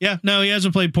 Yeah, no, he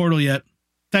hasn't played Portal yet.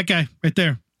 That guy right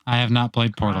there. I have not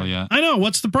played Portal yet. I know.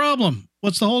 What's the problem?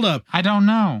 What's the holdup? I don't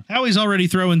know. Howie's already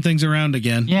throwing things around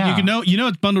again. Yeah. You know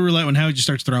it's Bundle Roulette when Howie just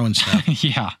starts throwing stuff.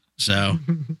 Yeah. So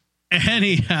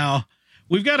anyhow,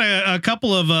 we've got a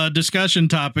couple of discussion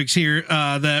topics here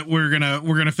that we're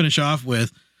gonna finish off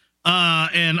with.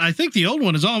 And I think the old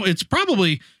one is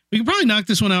we can probably knock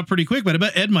this one out pretty quick, but I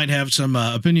bet Ed might have some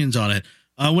opinions on it.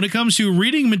 When it comes to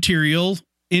reading material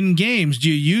in games, do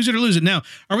you use it or lose it? Now,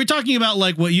 are we talking about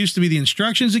like what used to be the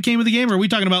instructions that came with the game, or are we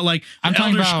talking about like I'm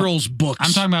talking Elder about- Scrolls books?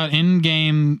 I'm talking about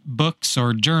in-game books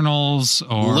or journals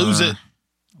or Lose it.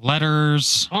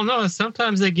 letters. Oh no!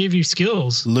 Sometimes they give you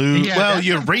skills. Yeah, well, that's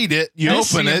you read it, you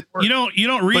That's open the it. important- You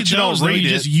don't read But you don't those, though. read You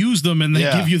it. just use them and they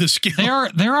Yeah. give you the skill.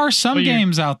 There are some Well,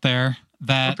 games out there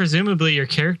that Presumably, your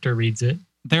character reads it.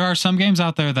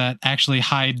 actually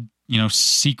hide,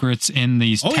 secrets in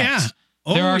these Oh, yeah. texts.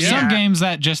 Oh, There are yeah. some games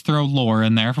that just throw lore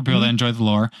in there for people that enjoy the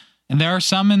lore, and there are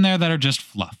some in there that are just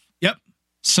fluff. Yep.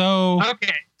 So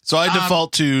Okay. So I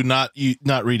default to not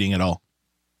reading at all.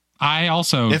 I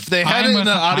also, If they had I'm it in with-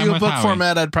 an I'm with audiobook Howie.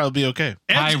 format, I'd probably be okay.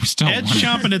 I still Ed's want it.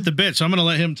 chomping at the bit, so I'm going to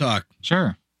let him talk.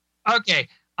 Sure. Okay.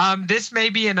 This may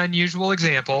be an unusual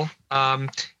example.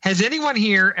 Has anyone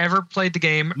here ever played the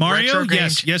game Mario? Retro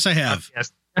Yes, I have.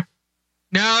 Yes.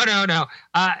 No.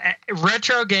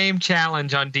 Retro Game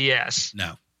Challenge on DS.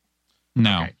 No.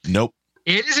 Okay. Nope.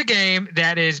 It is a game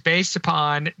that is based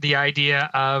upon the idea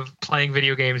of playing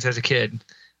video games as a kid.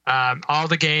 All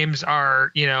the games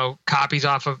are, copies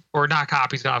off of, or not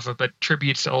copies off of, but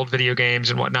tributes to old video games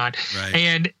and whatnot. Right.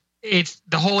 And it's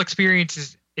the whole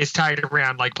experience is tied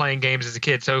around like playing games as a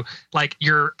kid. So like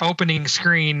your opening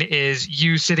screen is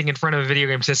you sitting in front of a video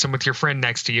game system with your friend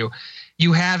next to you.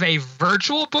 You have a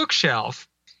virtual bookshelf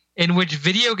in which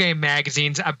video game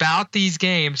magazines about these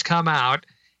games come out,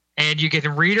 and you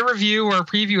can read a review or a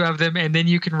preview of them, and then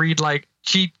you can read like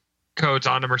cheat codes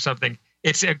on them or something.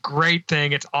 It's a great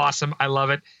thing. It's awesome. I love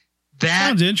it. That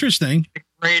sounds interesting. A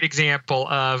great example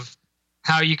of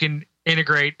how you can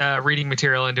integrate reading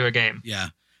material into a game. Yeah.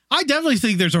 I definitely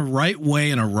think there's a right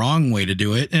way and a wrong way to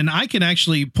do it. And I can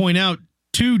actually point out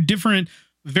two different,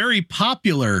 very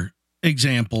popular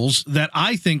examples that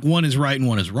I think one is right and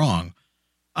one is wrong.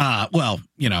 Well,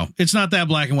 it's not that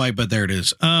black and white, but there it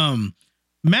is.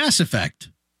 Mass Effect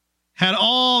had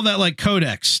all that like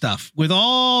codex stuff with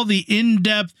all the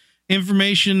in-depth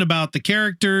information about the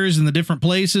characters and the different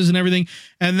places and everything.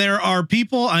 And there are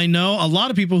people, I know a lot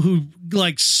of people who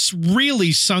like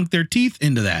really sunk their teeth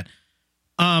into that.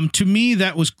 To me,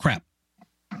 that was crap.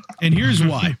 And here's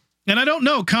why. And I don't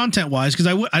know content wise,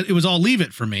 because it was all leave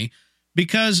it for me,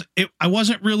 because I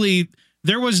wasn't really,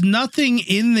 there was nothing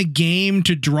in the game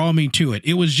to draw me to it.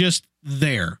 It was just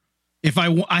there. If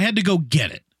I had to go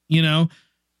get it,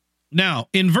 Now,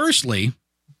 inversely,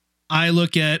 I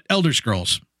look at Elder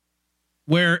Scrolls,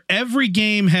 where every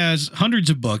game has hundreds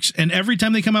of books, and every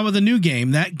time they come out with a new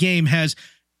game, that game has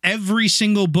every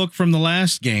single book from the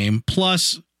last game,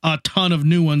 plus a ton of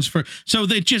new ones so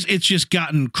it's just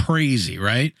gotten crazy,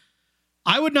 right?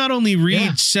 I would not only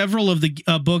read several of the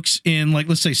books in, like,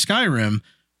 let's say Skyrim,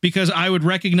 because I would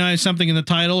recognize something in the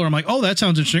title, or I'm like, oh, that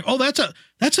sounds interesting. Oh,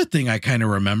 that's a thing I kind of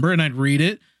remember, and I'd read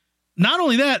it. Not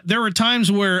only that, there were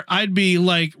times where I'd be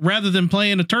like, rather than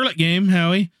playing a turlet game,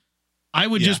 Howie, I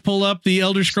would just pull up the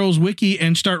Elder Scrolls wiki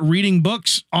and start reading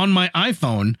books on my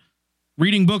iPhone,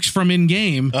 reading books from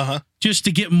in-game, just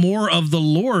to get more of the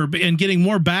lore and getting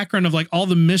more background of like all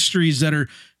the mysteries that are,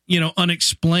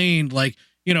 unexplained. Like,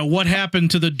 what happened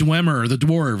to the Dwemer, the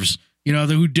dwarves,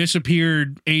 who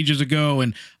disappeared ages ago.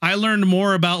 And I learned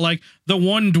more about like the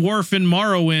one dwarf in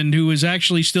Morrowind who is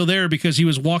actually still there because he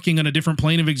was walking on a different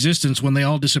plane of existence when they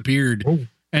all disappeared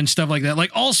and stuff like that.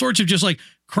 Like all sorts of just like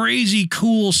crazy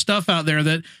cool stuff out there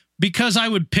that, because I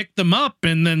would pick them up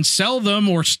and then sell them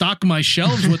or stock my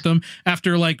shelves with them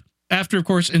after of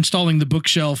course installing the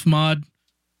bookshelf mod,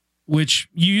 which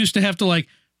you used to have to like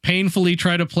painfully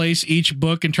try to place each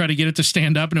book and try to get it to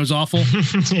stand up, and it was awful.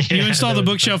 You install the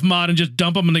bookshelf mod and just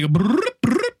dump them and they go brrr,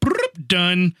 brrr, brrr,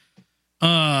 done.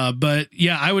 But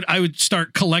yeah, I would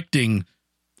start collecting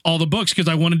all the books because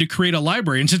I wanted to create a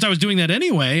library. And since I was doing that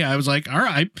anyway, I was like, all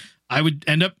right, I would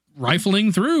end up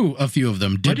rifling through a few of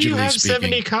them. Digitally, why do you have speaking.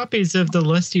 70 copies of the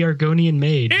Lusty Argonian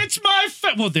Maid? It's my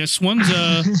well, this one's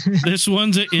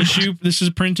an issue. This is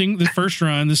printing the first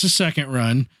run. This is second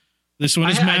run. This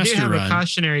one is master I do have run. A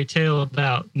cautionary tale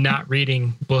about not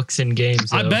reading books and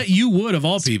games. I bet you would, of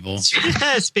all people.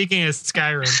 Speaking of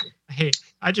Skyrim,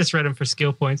 I just read them for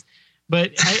skill points,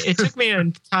 but it took me an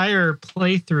entire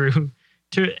playthrough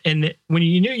and when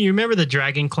you remember the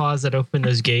dragon claws that open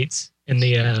those gates and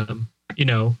the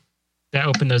that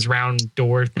open those round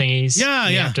door thingies. Yeah,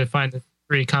 you have to find the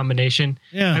free combination.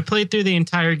 Yeah, I played through the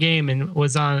entire game and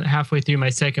was on halfway through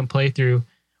my second playthrough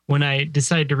when I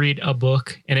decided to read a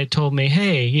book, and it told me,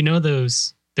 hey,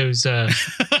 those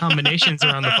combinations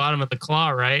are on the bottom of the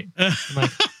claw, right? I'm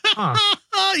like, huh.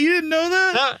 You didn't know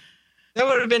that? That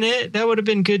would have been it. That would have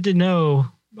been good to know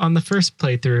on the first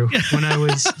playthrough when I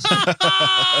was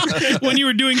when you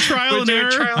were doing trial and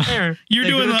error. You're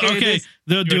doing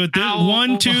they'll do it.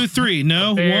 1, 2, 3.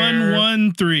 No, 1,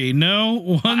 1, 3.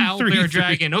 No, 1, 3. Bear,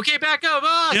 dragon. Okay, back up.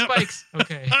 Spikes.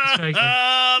 Okay.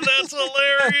 That's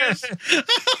hilarious.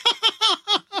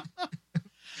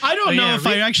 I don't know if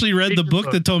I actually read the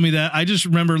book that told me that. I just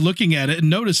remember looking at it and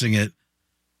noticing it.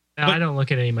 No, I don't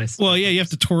look at any of my stuff. Well, yeah, you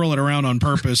have to twirl it around on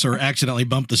purpose or accidentally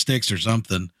bump the sticks or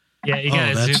something. Yeah, you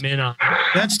gotta zoom in on it.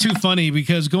 That's too funny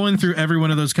because going through every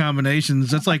one of those combinations,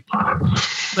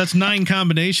 that's 9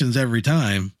 combinations every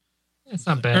time. That's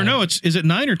not bad. Or no, is it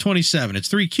 9 or 27? It's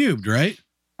 3 cubed, right?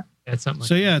 Yeah, it's something like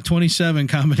so yeah, 27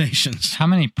 combinations. How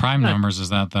many prime numbers is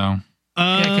that though?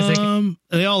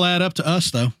 They all add up to us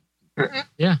though.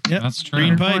 Yeah, that's true.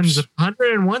 Green pipes.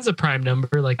 101's a prime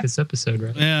number, like this episode,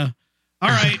 right? Yeah. All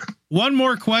right. One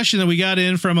more question that we got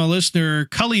in from a listener,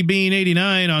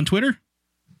 CullyBean89 on Twitter.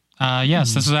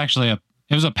 Yes, this is actually it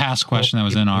was a past question that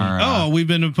was in our. We've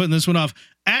been putting this one off.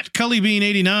 At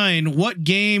CullyBean89, what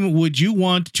game would you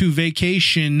want to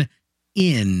vacation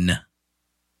in?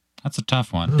 That's a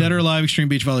tough one. Dead or Alive Extreme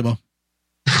Beach Volleyball.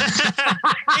 That's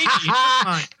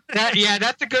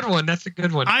a good one. That's a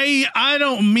good one. I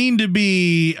don't mean to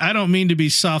be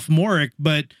sophomoric,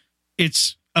 but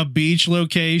it's a beach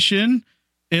location.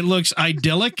 It looks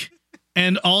idyllic,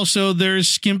 and also there's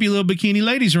skimpy little bikini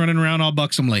ladies running around all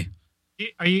buxomly. Do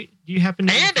you happen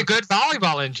to and a good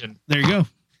volleyball engine? There you go.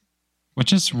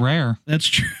 Which is rare. That's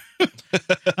true.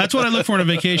 That's what I look for in a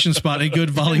vacation spot: a good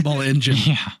volleyball engine.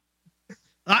 Yeah.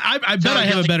 I bet I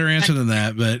have a better answer than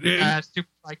that, but Super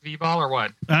Spike V-Ball or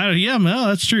what? No,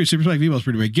 that's true. Super Spike V-Ball is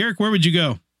pretty big. Garrick, where would you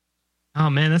go? Oh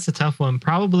man, that's a tough one.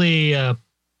 Probably I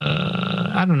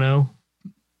don't know.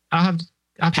 I'll have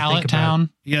Pallet Town.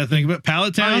 You gotta think about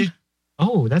Pallet Town.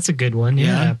 Oh, that's a good one.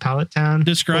 Yeah. Pallet Town.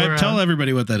 Tell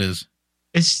everybody what that is.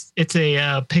 It's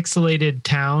a pixelated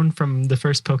town from the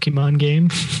first Pokemon game.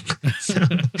 So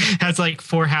has like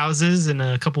 4 houses and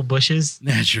a couple bushes.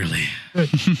 Naturally.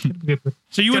 Good.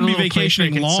 So you wouldn't be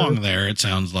vacationing long there, it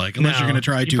sounds like, unless you're going to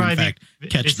try to, in fact,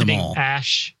 catch them all.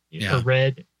 Ash or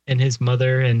Red and his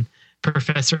mother and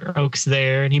Professor Oak's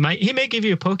there, and he may give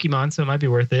you a Pokemon, so it might be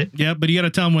worth it. Yeah, but you got to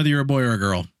tell him whether you're a boy or a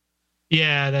girl.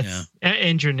 Yeah,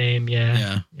 and your name.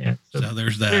 Yeah. So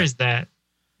there's that. There's that.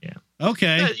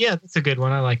 Okay. Yeah, that's a good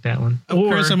one. I like that one.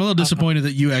 Chris, I'm a little disappointed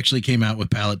that you actually came out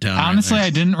with Pallet Town. Honestly, I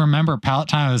didn't remember Pallet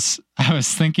Town. I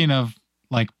was thinking of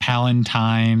like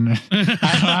Palantine.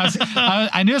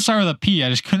 I knew it started with a P.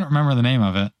 I just couldn't remember the name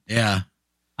of it. Yeah.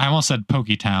 I almost said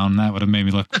Poketown. That would have made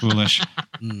me look foolish.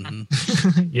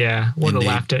 Mm-hmm. Yeah, would have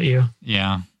laughed at you.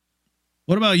 Yeah.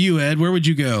 What about you, Ed? Where would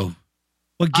you go?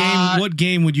 What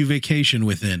game would you vacation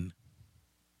within?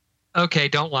 Okay,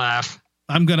 don't laugh.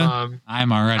 I'm gonna.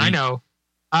 I'm already. I know.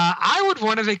 I would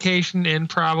want a vacation in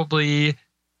probably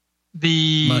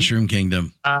the Mushroom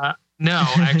Kingdom. No,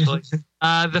 actually,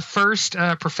 the first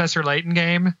Professor Layton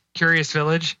game, Curious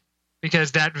Village,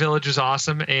 because that village is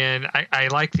awesome, and I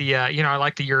like the I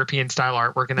like the European style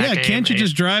artwork in that game. Yeah, can't you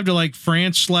just drive to like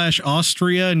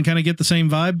France/Austria and kind of get the same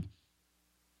vibe?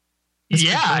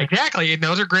 Yeah, exactly. And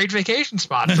those are great vacation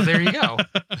spots. So there you go.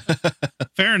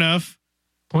 Fair enough.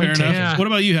 Point Fair enough. Yeah. What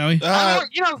about you, Howie?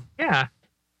 Yeah.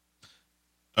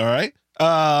 All right.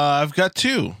 I've got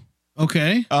 2.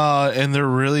 Okay. And they're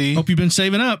really Hope you've been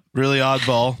saving up. really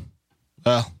oddball.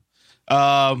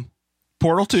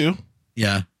 Portal 2.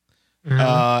 Yeah.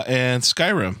 And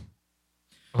Skyrim.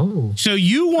 Oh. So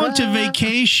you want to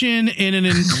vacation in an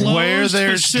enclosed Where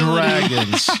there's facility.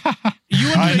 dragons. You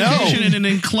want I to know. vacation in an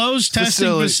enclosed testing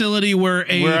facility where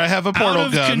I have a portal out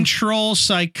of gun. control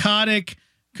psychotic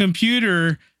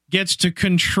computer gets to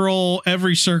control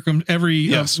every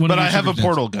Yes, one but of I your have a circumstances.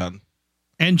 portal gun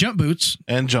and jump boots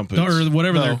and jump boots. or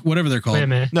whatever No. they're called. Wait a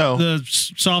minute. No. The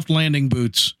soft landing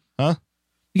boots. Huh?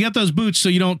 You got those boots so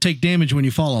you don't take damage when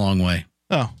you fall a long way.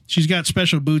 Oh, She's got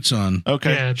special boots on.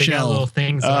 okay. Yeah, they Shell. got little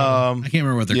things. I can't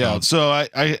remember what they're Yeah, called. so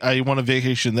I want a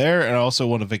vacation there, and I also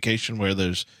want a vacation where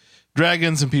there's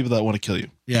dragons and people that want to kill you.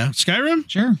 Yeah, Skyrim.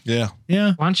 Sure. Yeah.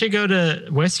 Yeah, Why don't you go to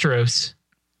Westeros?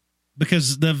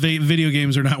 because the video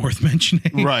games are not worth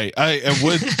mentioning. Right. I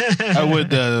would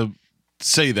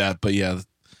say that, but yeah,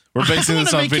 we're basing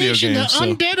this on video games. So.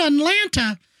 Undead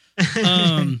Atlanta.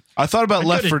 I thought about I'd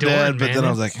Left go to 4 Dead, Dorne, but man. then I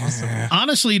was like, That's awesome.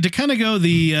 Honestly, to kind of go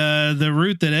the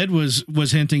route that Ed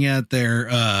was hinting at there,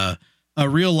 a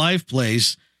real life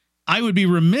place, I would be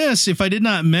remiss if I did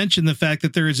not mention the fact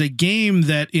that there is a game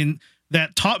that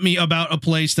taught me about a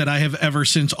place that I have ever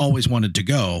since always wanted to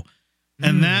go.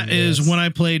 And that is when I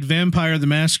played Vampire the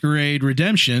Masquerade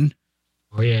Redemption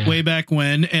way back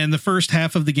when. And the first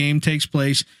half of the game takes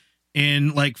place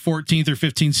in like 14th or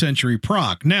 15th century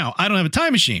Prague. Now, I don't have a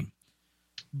time machine,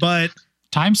 but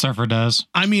Time Surfer does.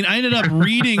 I mean, I ended up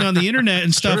reading on the internet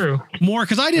and stuff True. more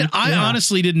because I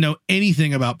honestly didn't know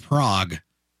anything about Prague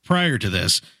prior to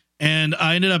this. And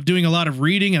I ended up doing a lot of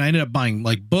reading, and I ended up buying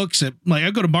like books at like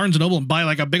I go to Barnes and Noble and buy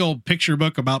like a big old picture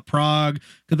book about Prague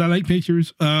because I like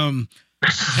pictures. And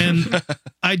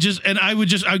I would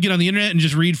get on the internet and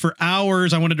just read for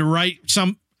hours. I wanted to write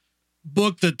some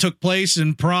book that took place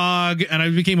in Prague, and I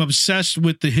became obsessed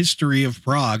with the history of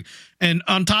Prague. And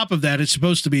on top of that, it's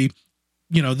supposed to be,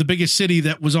 the biggest city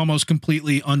that was almost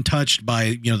completely untouched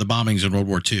by, the bombings in World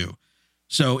War II.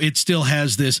 So it still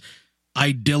has this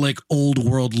idyllic old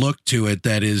world look to it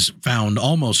that is found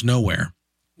almost nowhere.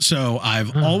 So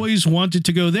I've always wanted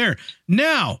to go there.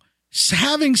 Now,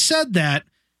 having said that,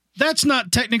 that's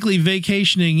not technically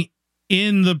vacationing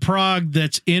in the prog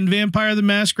that's in Vampire the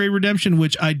Masquerade Redemption,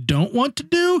 which I don't want to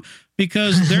do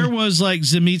because there was like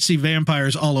Tzimisce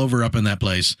vampires all over up in that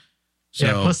place. So,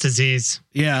 yeah, plus disease.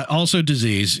 Yeah, also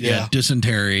disease. Yeah.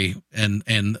 Dysentery and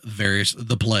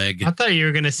the plague. I thought you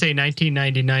were going to say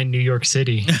 1999 New York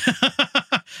City.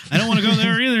 I don't want to go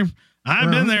there either.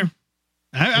 I've been there.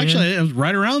 Actually, it was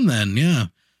right around then. Yeah.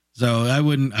 So I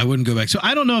wouldn't go back. So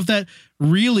I don't know if that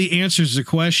really answers the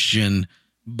question,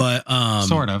 but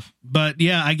sort of. But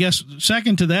yeah, I guess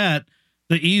second to that,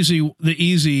 the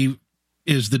easy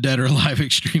is the Dead or Alive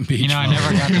Extreme Beach. You know, I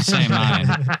never got to say mine.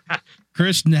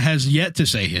 Chris has yet to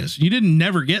say his. You didn't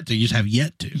never get to. You just have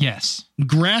yet to. Yes.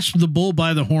 Grasp the bull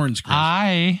by the horns, Chris.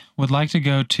 I would like to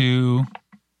go to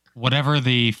whatever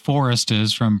the forest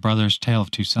is from Brothers Tale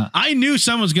of Two Sons. I knew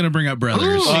someone's going to bring up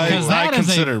Brothers. Because I that is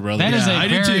consider Brothers. That is Yeah, I a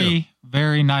do very,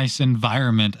 very nice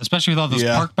environment, especially with all those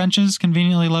park benches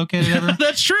convenently located everywhere.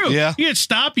 That's true. Yeah. You get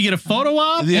stopped, you get a photo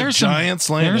op. They have giants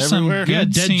laying there's some everywhere.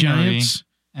 good Dead scenery. giants.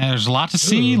 And there's a lot to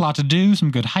see, a lot to do,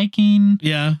 some good hiking.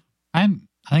 Yeah.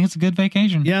 I think it's a good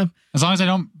vacation. Yeah. As long as I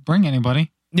don't bring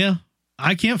anybody. Yeah.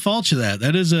 I can't fault you that.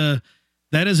 That is a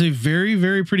very,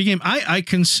 very pretty game. I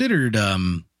considered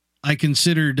criminy,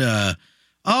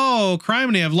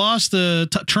 I've lost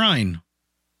the Trine.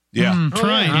 Yeah.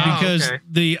 Trine, because okay.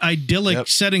 the idyllic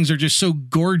settings are just so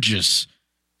gorgeous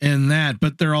in that,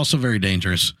 but they're also very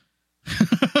dangerous.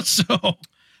 So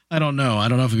I don't know. I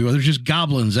don't know if there's just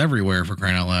goblins everywhere for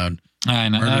crying out loud. I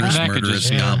know. Murderous, That could murderous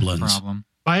just be a goblins. problem.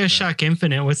 BioShock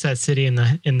Infinite. What's that city in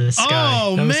the sky?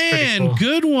 Oh That was pretty man, cool.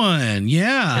 good one.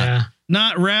 Yeah.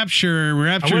 Not Rapture.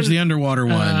 Rapture's the underwater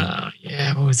one.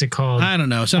 Yeah, what was it called? I don't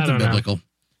know. Something biblical.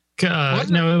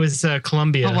 No, it was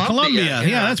Columbia. Columbia.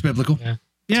 Yeah, that's biblical.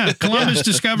 Yeah. Columbus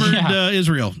discovered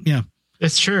Israel. Yeah.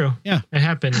 It's true. Yeah. It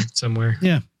happened somewhere.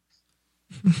 Yeah.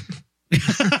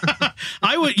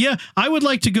 I would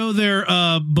like to go there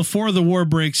before the war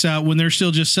breaks out when they're still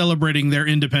just celebrating their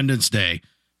Independence Day.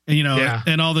 And,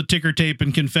 and all the ticker tape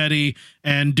and confetti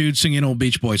and dudes singing old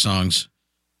Beach Boy songs.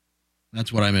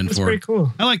 That's what I'm in for. That's pretty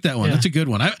cool. I like that one. Yeah. That's a good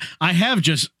one. I have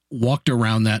just walked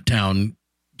around that town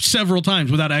several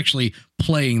times without actually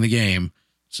playing the game.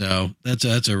 So that's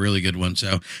a really good one.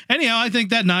 So anyhow, I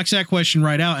think that knocks that question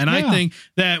right out. And I think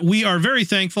that we are very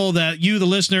thankful that you, the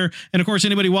listener, and of course,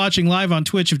 anybody watching live on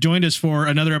Twitch have joined us for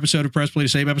another episode of Press Play to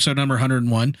Save, episode number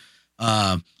 101.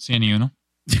 Cian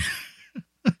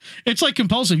It's like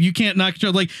compulsive. You can't knock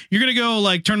your, like, you're going to go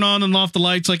like turn on and off the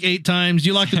lights like 8 times.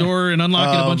 You lock the door and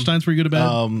unlock it a bunch of times before you go to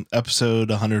bed.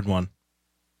 Episode 101.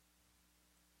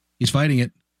 He's fighting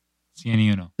it.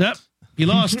 Cian Yep. He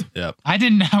lost. Yep. I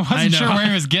wasn't sure where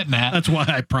he was getting at. That's why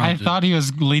I prompted. I thought he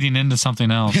was leading into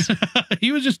something else.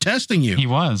 He was just testing you. He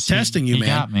was. Testing you, man. He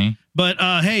got me. But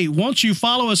hey, won't you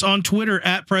follow us on Twitter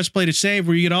at Press Play to Save,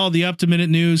 where you get all the up-to-minute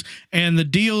news and the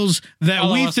deals that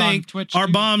Follow we us on think Twitch, are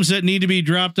too. bombs that need to be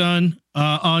dropped on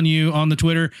you on the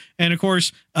Twitter. And of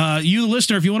course, you, the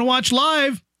listener, if you want to watch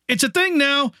live, it's a thing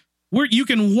now where you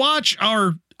can watch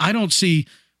our. I don't see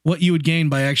what you would gain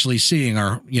by actually seeing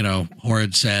our,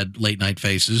 horrid, sad late night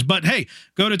faces. But hey,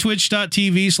 go to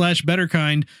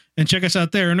twitch.tv/betterkind and check us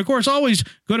out there. And of course, always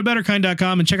go to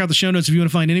betterkind.com and check out the show notes if you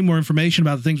want to find any more information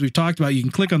about the things we've talked about. You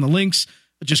can click on the links,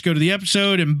 just go to the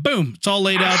episode, and boom, it's all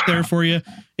laid out there for you.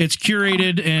 It's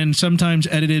curated and sometimes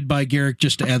edited by Garrick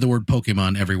just to add the word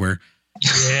Pokemon everywhere.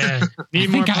 Yeah.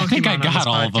 I think I got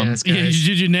all of them. Yeah,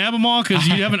 did you nab them all? Because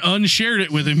you haven't unshared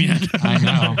it with him yet. I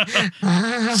know.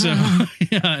 So,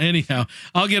 yeah, anyhow,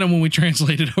 I'll get them when we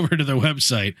translate it over to the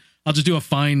website. I'll just do a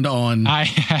find on. I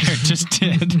just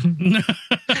did.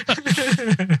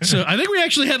 So I think we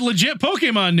actually had legit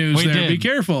Pokemon news We there. did. Be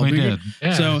careful. We did.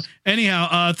 Yeah. So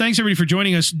anyhow, thanks everybody for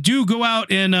joining us. Do go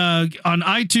out and on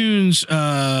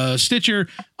iTunes, Stitcher,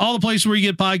 all the places where you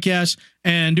get podcasts,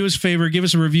 and do us a favor, give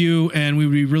us a review, and we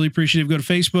would be really appreciative. Go to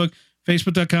Facebook,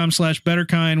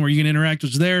 facebook.com/betterkind, where you can interact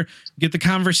with us there, get the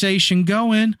conversation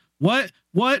going. What?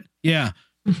 Yeah.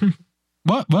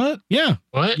 What? Yeah.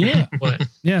 What? Yeah. What?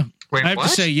 Yeah. Wait, I have what?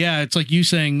 to say, yeah, it's like you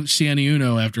saying Cian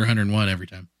after 101 every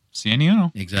time.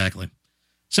 Cian Exactly.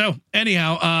 So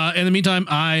anyhow, in the meantime,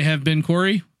 I have been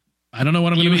Corey. I don't know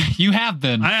what I'm going to be. You have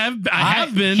been. I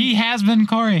have been. He has been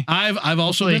Corey. I've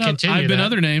also Hopefully been. continue I've been that.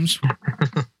 other names.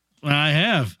 I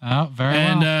have. Oh, very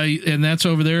And well. and that's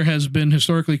over there has been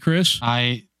historically Chris.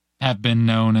 I have been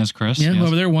known as Chris. Yeah, yes.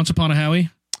 over there. Once upon a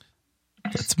Howie.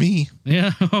 That's me.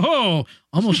 Yeah. Oh,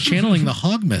 almost channeling the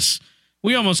Hogmas.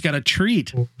 We almost got a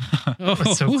treat. Oh,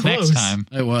 That's so close. Next time.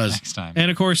 it was. Next time. And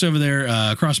of course, over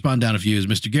there, cross-spawn down a few is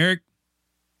Mr. Garrick.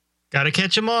 Gotta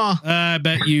catch them all. I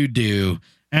bet you do.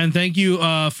 And thank you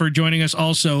for joining us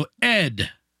also,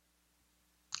 Ed.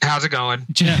 How's it going?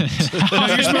 No, you're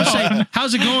supposed to say,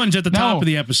 how's it going at the top of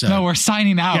the episode? No, we're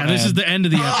signing out. Yeah, this is the end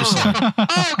of the episode.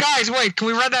 Oh, guys, wait. Can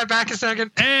we run that back a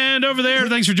second? And over there,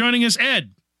 thanks for joining us,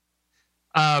 Ed.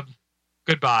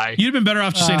 Goodbye. You'd have been better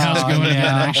off just saying how's it going again,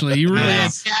 actually. You really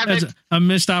that's a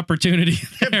missed opportunity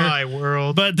there. Goodbye,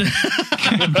 world. But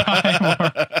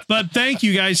thank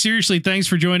you guys. Seriously, thanks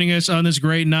for joining us on this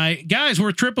great night. Guys,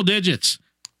 we're triple digits.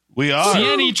 We are.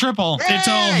 CNE triple. It's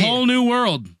a whole new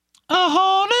world. A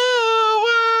whole new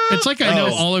world. It's like I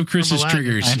know all of Chris's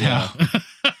triggers. I know.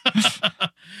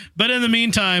 But in the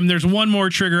meantime, there's one more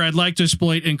trigger I'd like to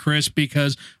exploit in Chris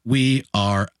because we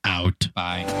are out.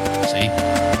 Bye. See?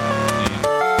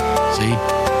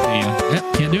 Yeah,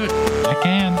 can't do it. I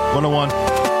can. 101.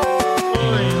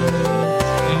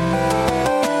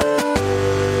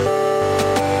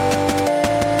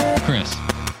 Chris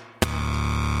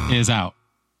is out.